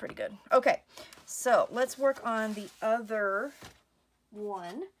 that looks pretty good. Okay, so let's work on the other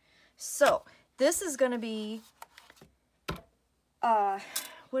one. So this is going to be,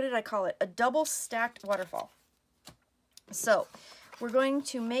 what did I call it? A double stacked waterfall. So we're going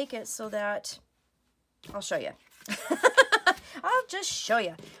to make it so that, I'll show you. I'll just show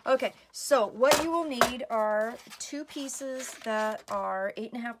you. Okay, so what you will need are 2 pieces that are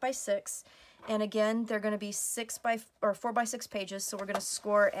 8.5 by 6. And again, they're going to be 4 by 6 pages. So we're going to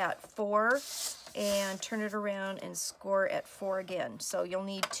score at 4 and turn it around and score at 4 again. So you'll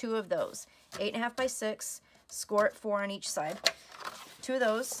need 2 of those. 8.5 by 6, score at 4 on each side. 2 of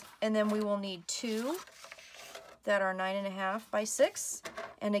those, and then we will need 2 that are 9.5 by 6.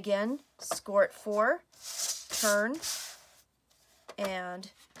 And again, score at 4, turn, and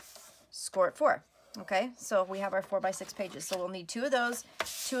score at 4. Okay, so we have our 4x6 pages. So we'll need 2 of those,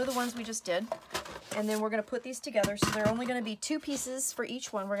 2 of the ones we just did, and then we're going to put these together. So they're only going to be 2 pieces for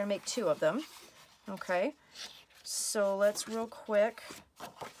each one. We're going to make 2 of them. Okay, so let's real quick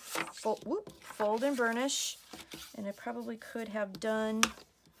fold and burnish. And I probably could have done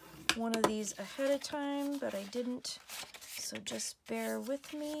one of these ahead of time, but I didn't. So just bear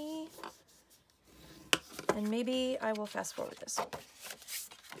with me. And maybe I will fast forward this.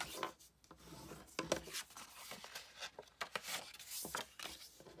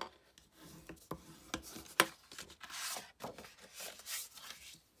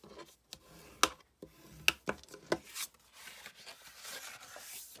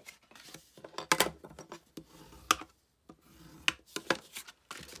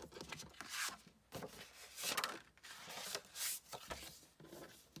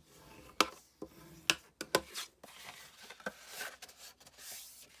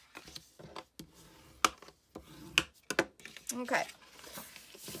 Okay,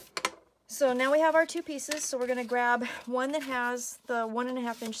 so now we have our 2 pieces, so we're going to grab one that has the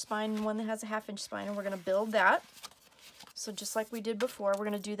 1.5 inch spine and one that has a 1/2 inch spine, and we're going to build that. So just like we did before, we're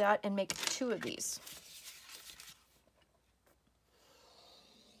going to do that and make 2 of these.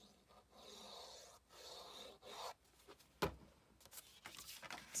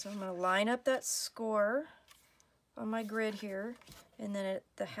 So I'm going to line up that score on my grid here, and then at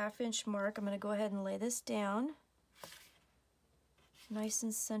the 1/2 inch mark, I'm going to go ahead and lay this down. Nice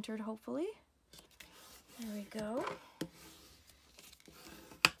and centered, hopefully. There we go.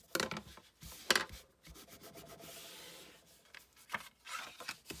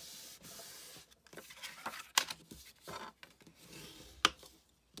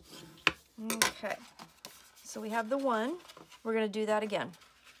 Okay, so we have the one. We're going to do that again.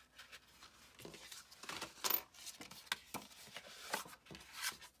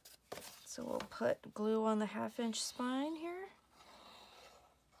 So we'll put glue on the 1/2 inch spine here.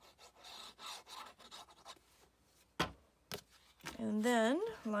 And then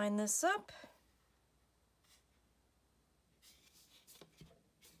line this up.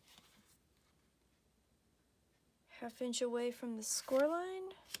 Half inch away from the score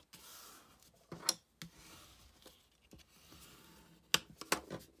line.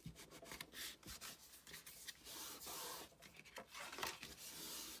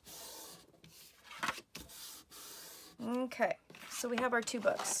 Okay, so we have our 2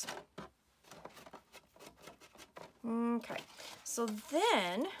 books. Okay, so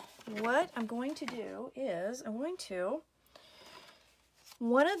then what I'm going to do is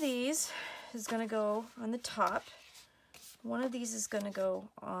one of these is going to go on the top, one of these is going to go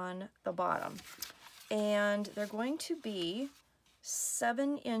on the bottom, and they're going to be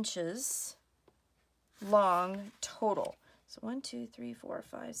 7 inches long total. So 1, 2, 3, 4,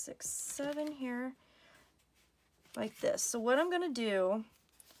 5, 6, 7 here, like this. So what I'm going to do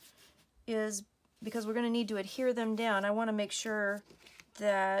is, because we're going to need to adhere them down, I want to make sure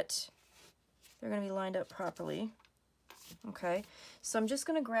that they're going to be lined up properly. Okay, so I'm just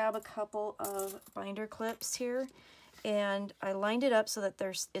going to grab a couple of binder clips here, and I lined it up so that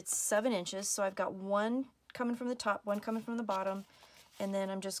it's 7 inches. So I've got one coming from the top, one coming from the bottom, and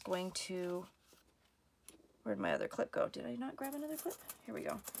then I'm just going to, where'd my other clip go? Did I not grab another clip? Here we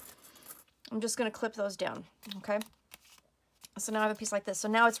go. I'm just going to clip those down, okay? So now I have a piece like this. So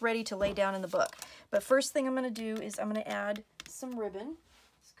now it's ready to lay down in the book. But first thing I'm going to do is I'm going to add some ribbon,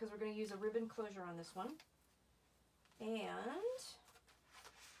 because we're going to use a ribbon closure on this one. And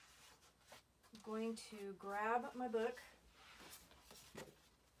I'm going to grab my book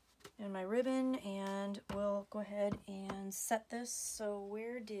and my ribbon, and we'll go ahead and set this. So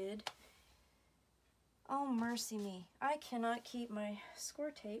where did, oh mercy me, I cannot keep my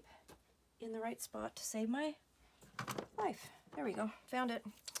score tape in the right spot to save my life. There we go, found it.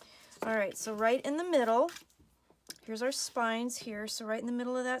 All right, so right in the middle, here's our spines here. So right in the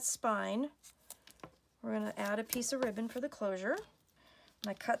middle of that spine, we're going to add a piece of ribbon for the closure. And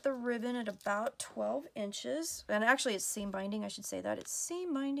I cut the ribbon at about 12 inches. And actually it's seam binding, I should say that. It's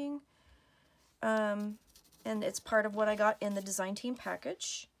seam binding. And it's part of what I got in the design team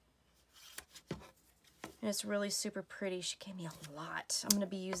package. And it's really super pretty. She gave me a lot. I'm going to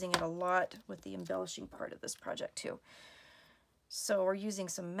be using it a lot with the embellishing part of this project too. So we're using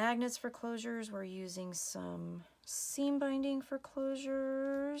some magnets for closures. We're using some seam binding for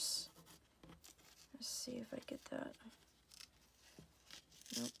closures. Let's see if I get that.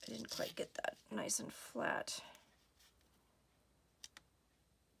 Nope, I didn't quite get that nice and flat.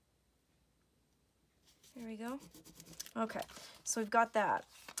 There we go. Okay, so we've got that.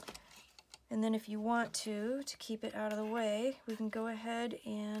 And then if you want to keep it out of the way, we can go ahead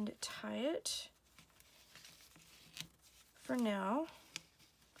and tie it for now.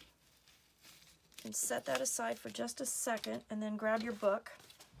 And set that aside for just a second, and then grab your book.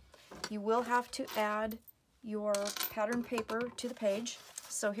 You will have to add your pattern paper to the page.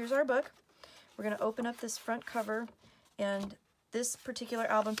 So here's our book. We're going to open up this front cover, and this particular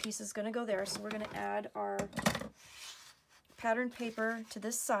album piece is going to go there. So we're going to add our pattern paper to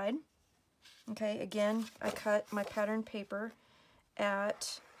this side. Okay, again, I cut my pattern paper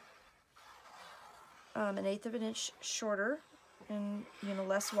at 1/8 of an inch shorter and, you know,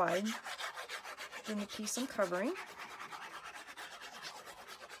 less wide than the piece I'm covering.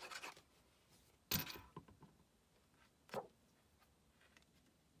 I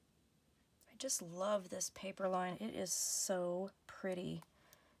just love this paper line. It is so pretty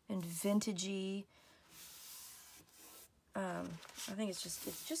and vintagey. I think it's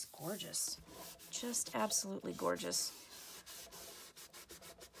just gorgeous. Just absolutely gorgeous.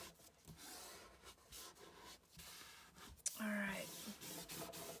 All right.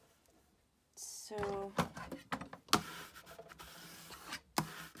 So,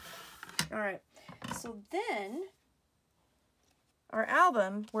 all right. So then our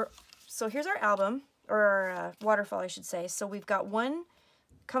album, so here's our album, or our waterfall, I should say. So we've got one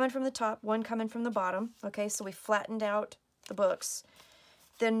coming from the top, one coming from the bottom. Okay, so we flattened out the books.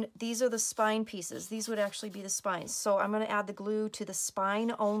 Then these are the spine pieces. These would actually be the spines. So I'm going to add the glue to the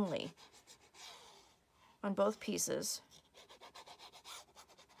spine only on both pieces.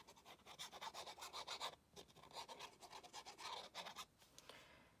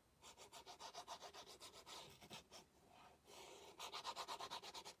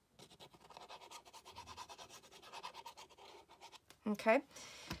 Okay,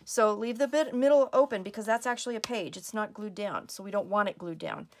 so leave the middle open because that's actually a page. It's not glued down, so we don't want it glued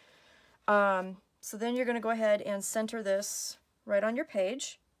down. So then you're going to go ahead and center this right on your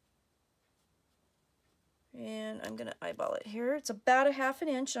page. And I'm going to eyeball it here. It's about 1/2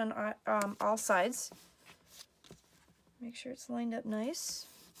 inch on all sides. Make sure it's lined up nice.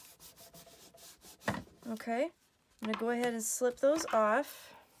 Okay, I'm going to go ahead and slip those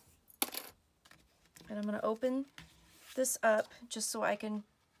off. And I'm going to open this up just so I can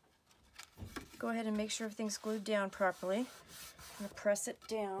go ahead and make sure everything's glued down properly. I'm going to press it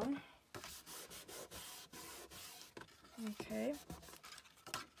down. Okay.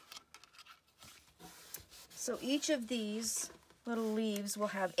 So each of these little leaves will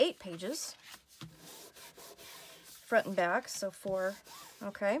have 8 pages, front and back, so 4,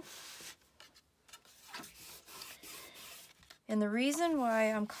 okay. And the reason why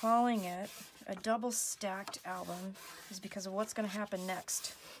I'm calling it a double stacked album is because of what's going to happen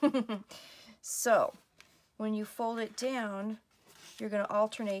next. So when you fold it down, you're going to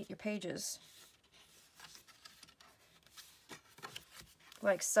alternate your pages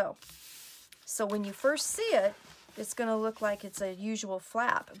like so. So when you first see it, it's going to look like it's a usual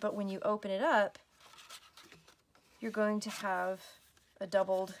flap, but when you open it up, you're going to have a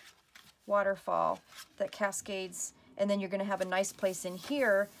doubled waterfall that cascades, and then you're going to have a nice place in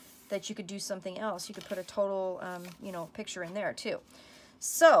here that you could do something else. You could put a total, you know, picture in there too.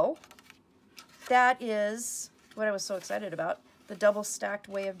 So that is what I was so excited about, the double stacked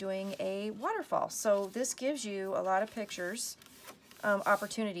way of doing a waterfall. So this gives you a lot of pictures,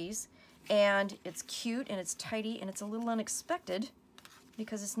 opportunities, and it's cute and it's tidy and it's a little unexpected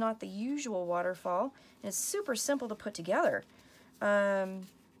because it's not the usual waterfall, and it's super simple to put together. Now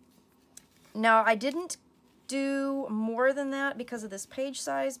I didn't do more than that because of this page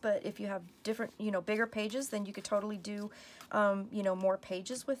size, but if you have different, you know, bigger pages, then you could totally do, you know, more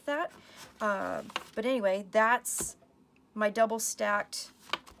pages with that. But anyway, that's my double stacked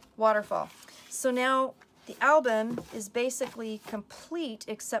waterfall. So now the album is basically complete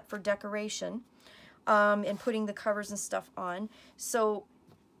except for decoration and putting the covers and stuff on. So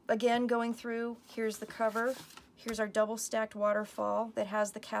again, going through, here's the cover. Here's our double stacked waterfall that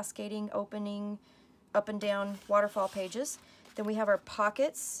has the cascading opening up and down waterfall pages. Then we have our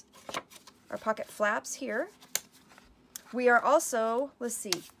pockets, our pocket flaps here. We are also, let's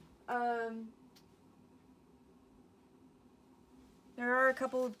see, there are a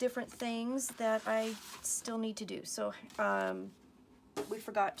couple of different things that I still need to do. So we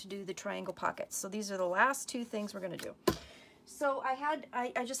forgot to do the triangle pockets. So these are the last 2 things we're going to do. So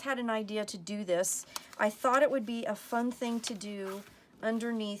I just had an idea to do this. I thought it would be a fun thing to do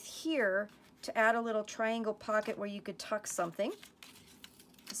underneath here to add a little triangle pocket where you could tuck something.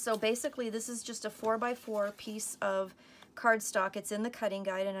 So basically this is just a 4x4 piece of cardstock. It's in the cutting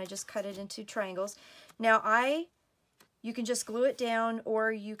guide and I just cut it into triangles. Now you can just glue it down,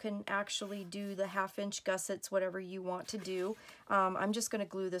 or you can actually do the 1/2 inch gussets, whatever you want to do. I'm just going to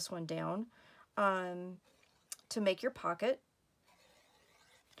glue this one down to make your pocket.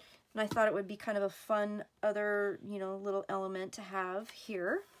 And I thought it would be kind of a fun other, you know, little element to have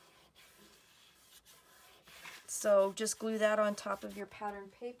here. So just glue that on top of your pattern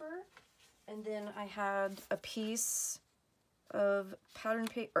paper. And then I had a piece of pattern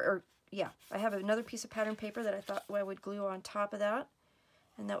paper, I have another piece of pattern paper that I thought I would glue on top of that.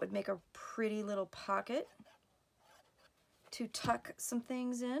 And that would make a pretty little pocket to tuck some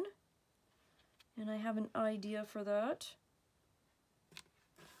things in. And I have an idea for that.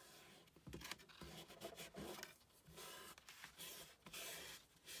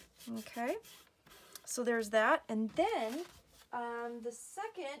 Okay, so there's that. And then the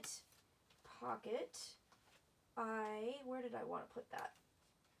second pocket, where did I want to put that?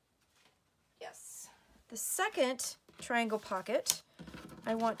 Yes, the second triangle pocket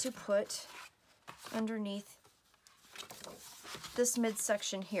I want to put underneath this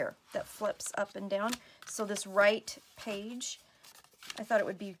midsection here that flips up and down. So this right page, I thought it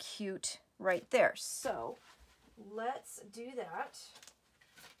would be cute right there. So let's do that.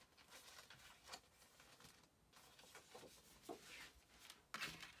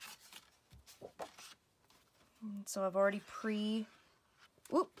 So I've already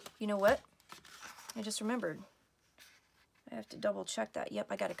you know what? I just remembered. I have to double check that. Yep,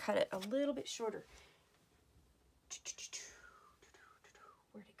 I got to cut it a little bit shorter.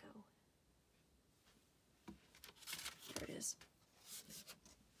 Where'd it go? There it is.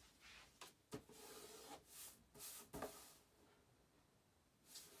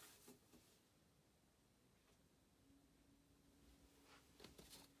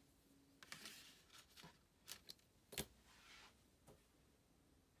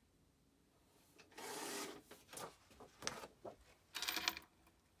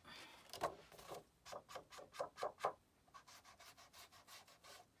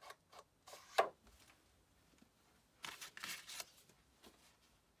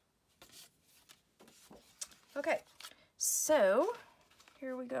 Okay, so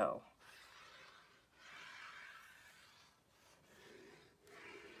here we go.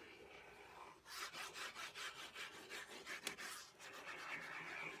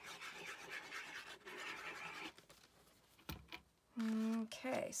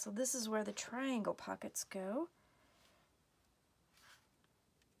 Okay, so this is where the triangle pockets go.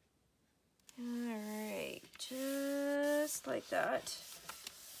 All right, just like that.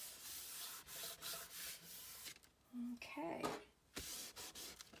 Okay.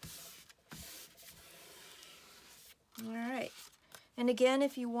 All right. And again,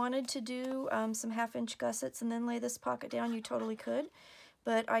 if you wanted to do some 1/2-inch gussets and then lay this pocket down, you totally could.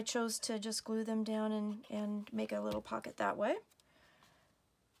 But I chose to just glue them down and make a little pocket that way.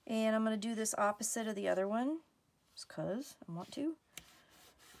 And I'm going to do this opposite of the other one, just because I want to.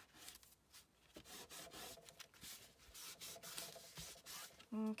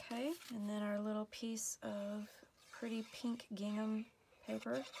 Okay, and then our little piece of pretty pink gingham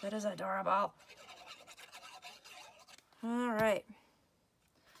paper. That is adorable. All right.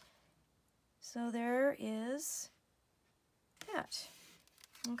 So there is that.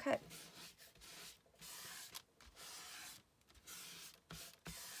 Okay.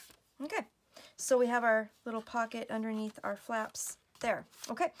 Okay, so we have our little pocket underneath our flaps there.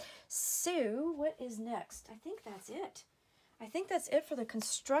 Okay, so what is next? I think that's it. I think that's it for the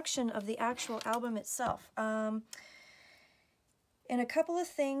construction of the actual album itself. And a couple of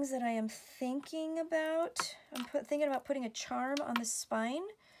things that I am thinking about. I'm thinking about putting a charm on the spine,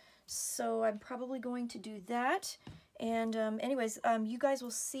 so I'm probably going to do that. And anyways, you guys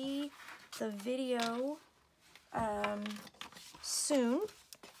will see the video soon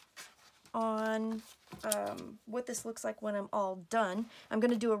on what this looks like when I'm all done. I'm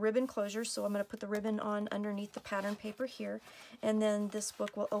going to do a ribbon closure, so I'm going to put the ribbon on underneath the pattern paper here, and then this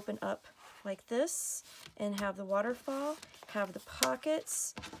book will open up like this and have the waterfall, have the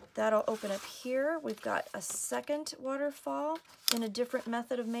pockets. That'll open up here. We've got a second waterfall in a different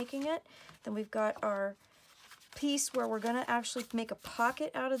method of making it. Then we've got our piece where we're going to actually make a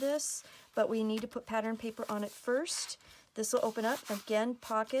pocket out of this, but we need to put pattern paper on it first. This will open up, again,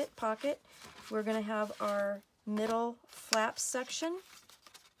 pocket, pocket. We're going to have our middle flap section,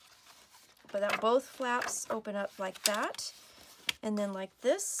 but that both flaps open up like that, and then like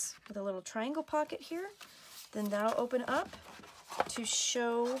this with a little triangle pocket here. Then that'll open up to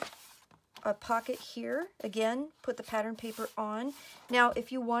show a pocket here. Again, put the pattern paper on. Now,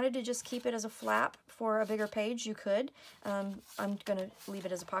 if you wanted to just keep it as a flap for a bigger page, you could. I'm going to leave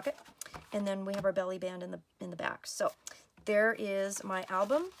it as a pocket. And then we have our belly band in the back. So there is my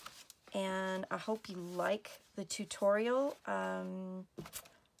album, and I hope you like the tutorial.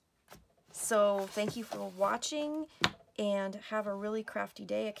 So thank you for watching, and have a really crafty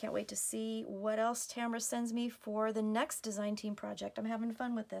day. I can't wait to see what else Tamara sends me for the next design team project. I'm having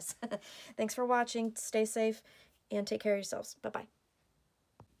fun with this. Thanks for watching. Stay safe and take care of yourselves. Bye-bye.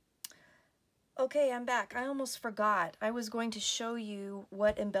 Okay, I'm back. I almost forgot. I was going to show you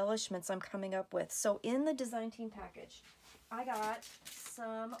what embellishments I'm coming up with. So in the design team package, I got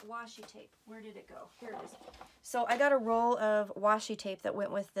some washi tape. Where did it go? Here it is. So I got a roll of washi tape that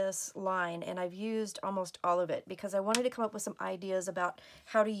went with this line, and I've used almost all of it because I wanted to come up with some ideas about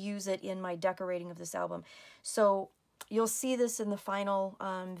how to use it in my decorating of this album. So you'll see this in the final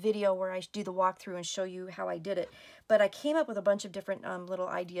video where I do the walkthrough and show you how I did it. But I came up with a bunch of different little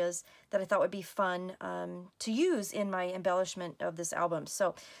ideas that I thought would be fun to use in my embellishment of this album.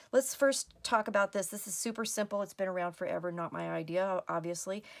 So let's first talk about this. This is super simple. It's been around forever, not my idea,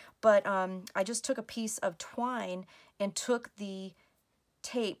 obviously. But I just took a piece of twine and took the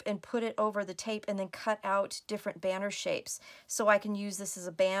tape and put it over the tape and then cut out different banner shapes. So I can use this as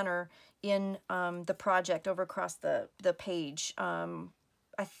a banner in the project over across the page.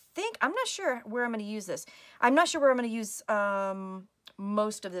 I think, I'm not sure where I'm going to use this. I'm not sure where I'm going to use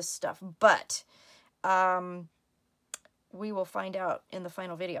most of this stuff, but we will find out in the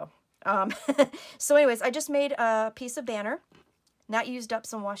final video. So anyways, I just made a piece of banner. That used up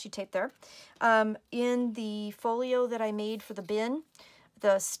some washi tape there. In the folio that I made for the bin,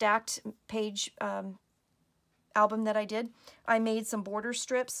 the stacked page album that I did, I made some border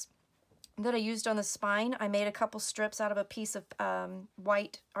strips that I used on the spine. I made a couple strips out of a piece of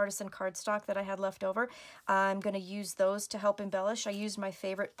white Artisan Cardstock that I had left over. I'm going to use those to help embellish. I used my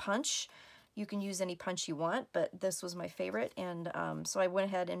favorite punch. You can use any punch you want, but this was my favorite, and so I went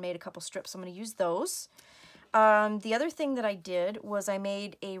ahead and made a couple strips. I'm going to use those. The other thing that I did was I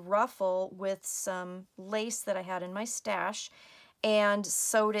made a ruffle with some lace that I had in my stash and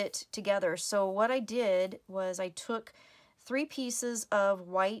sewed it together. So what I did was I took 3 pieces of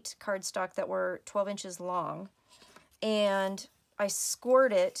white cardstock that were 12 inches long, and I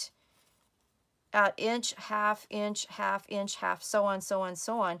scored it at inch, half inch, half inch, half, so on, so on,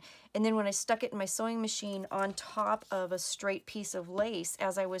 so on. And then when I stuck it in my sewing machine on top of a straight piece of lace,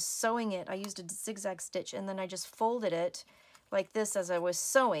 as I was sewing it, I used a zigzag stitch, and then I just folded it like this as I was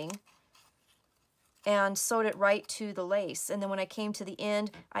sewing and sewed it right to the lace. And then when I came to the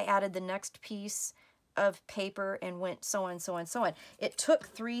end, I added the next piece of paper and went so on, so on, so on. It took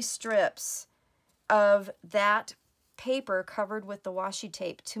 3 strips of that paper covered with the washi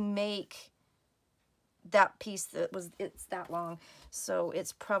tape to make that piece that was, it's that long. So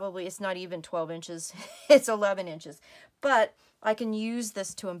it's not even 12 inches, it's 11 inches. But I can use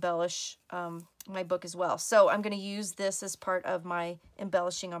this to embellish my book as well. So I'm going to use this as part of my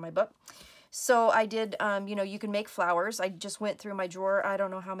embellishing on my book. So I did, you know, you can make flowers. I just went through my drawer. I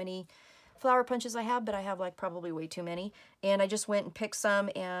don't know how many flower punches I have, but I have like probably way too many. And I just went and picked some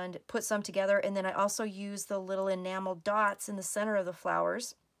and put some together. And then I also used the little enamel dots in the center of the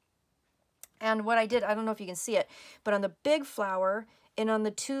flowers. And what I did, I don't know if you can see it, but on the big flower and on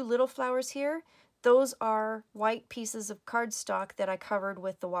the 2 little flowers here, those are white pieces of cardstock that I covered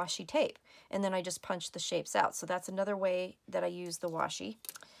with the washi tape. And then I just punched the shapes out. So that's another way that I use the washi.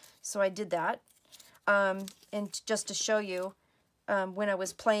 So I did that. And just to show you, when I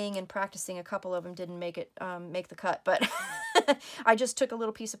was playing and practicing, a couple of them didn't make the cut, but I just took a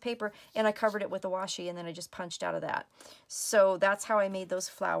little piece of paper and I covered it with the washi, and then I just punched out of that. So that's how I made those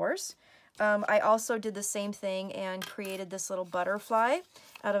flowers. I also did the same thing and created this little butterfly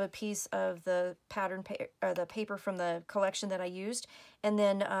out of a piece of the pattern the paper from the collection that I used, and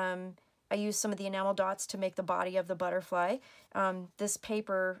then I used some of the enamel dots to make the body of the butterfly. This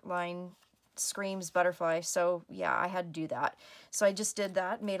paper line screams butterfly, so yeah, I had to do that. So I just did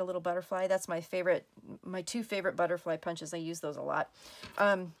that, made a little butterfly. That's my 2 favorite butterfly punches. I use those a lot.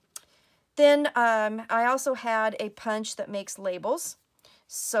 Then I also had a punch that makes labels.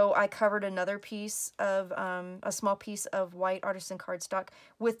 So I covered another piece of, a small piece of white Artisan Cardstock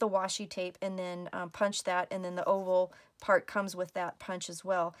with the washi tape, and then punched that, and then the oval part comes with that punch as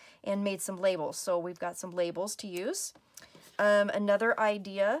well, and made some labels. So we've got some labels to use. Another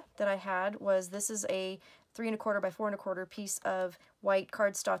idea that I had was, this is a 3 1/4 by 4 1/4 piece of white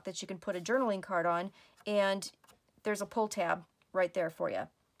cardstock that you can put a journaling card on, and there's a pull tab right there for you.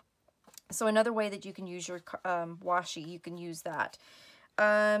 So another way that you can use your washi, you can use that.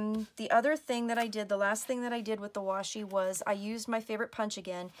 The other thing that I did, the last thing that I did with the washi, was I used my favorite punch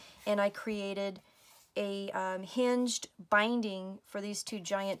again, and I created a hinged binding for these 2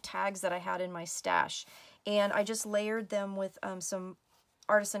 giant tags that I had in my stash. And I just layered them with some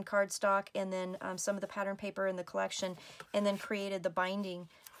Artisan Cardstock and then some of the pattern paper in the collection, and then created the binding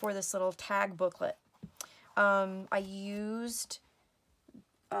for this little tag booklet. I used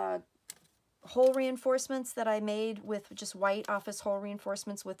hole reinforcements that I made with just white office hole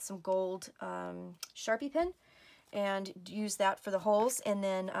reinforcements with some gold Sharpie pen, and use that for the holes. And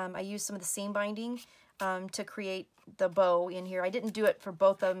then I used some of the seam binding to create the bow in here. I didn't do it for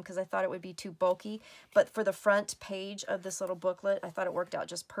both of them because I thought it would be too bulky, but for the front page of this little booklet, I thought it worked out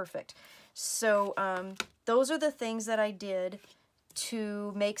just perfect. So those are the things that I did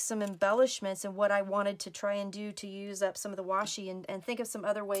to make some embellishments and what I wanted to try and do to use up some of the washi and think of some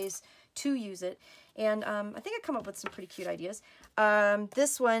other ways to use it. And I think I come up with some pretty cute ideas.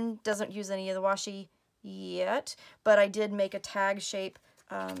 This one doesn't use any of the washi yet, but I did make a tag shape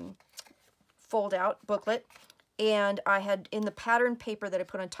fold out booklet, and I had in the pattern paper that I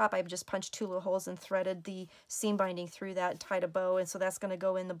put on top, I just punched 2 little holes and threaded the seam binding through that and tied a bow, and so that's going to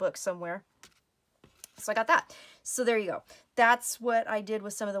go in the book somewhere. So I got that. So there you go. That's what I did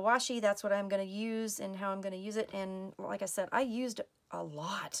with some of the washi. That's what I'm going to use and how I'm going to use it. And like I said, I used a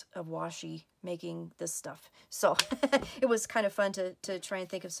lot of washi making this stuff. So it was kind of fun to try and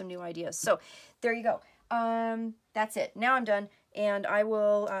think of some new ideas. So there you go. That's it. Now I'm done, and I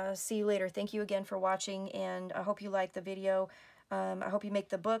will see you later. Thank you again for watching, and I hope you like the video. I hope you make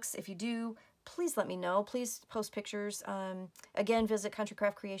the books. If you do, please let me know. Please post pictures. Again, visit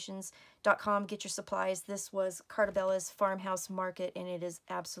countrycraftcreations.com. Get your supplies. This was Carta Bella's Farmhouse Market, and it is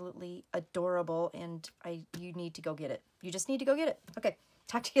absolutely adorable, and you need to go get it. You just need to go get it. Okay,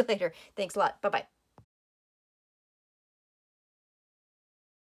 talk to you later. Thanks a lot. Bye-bye.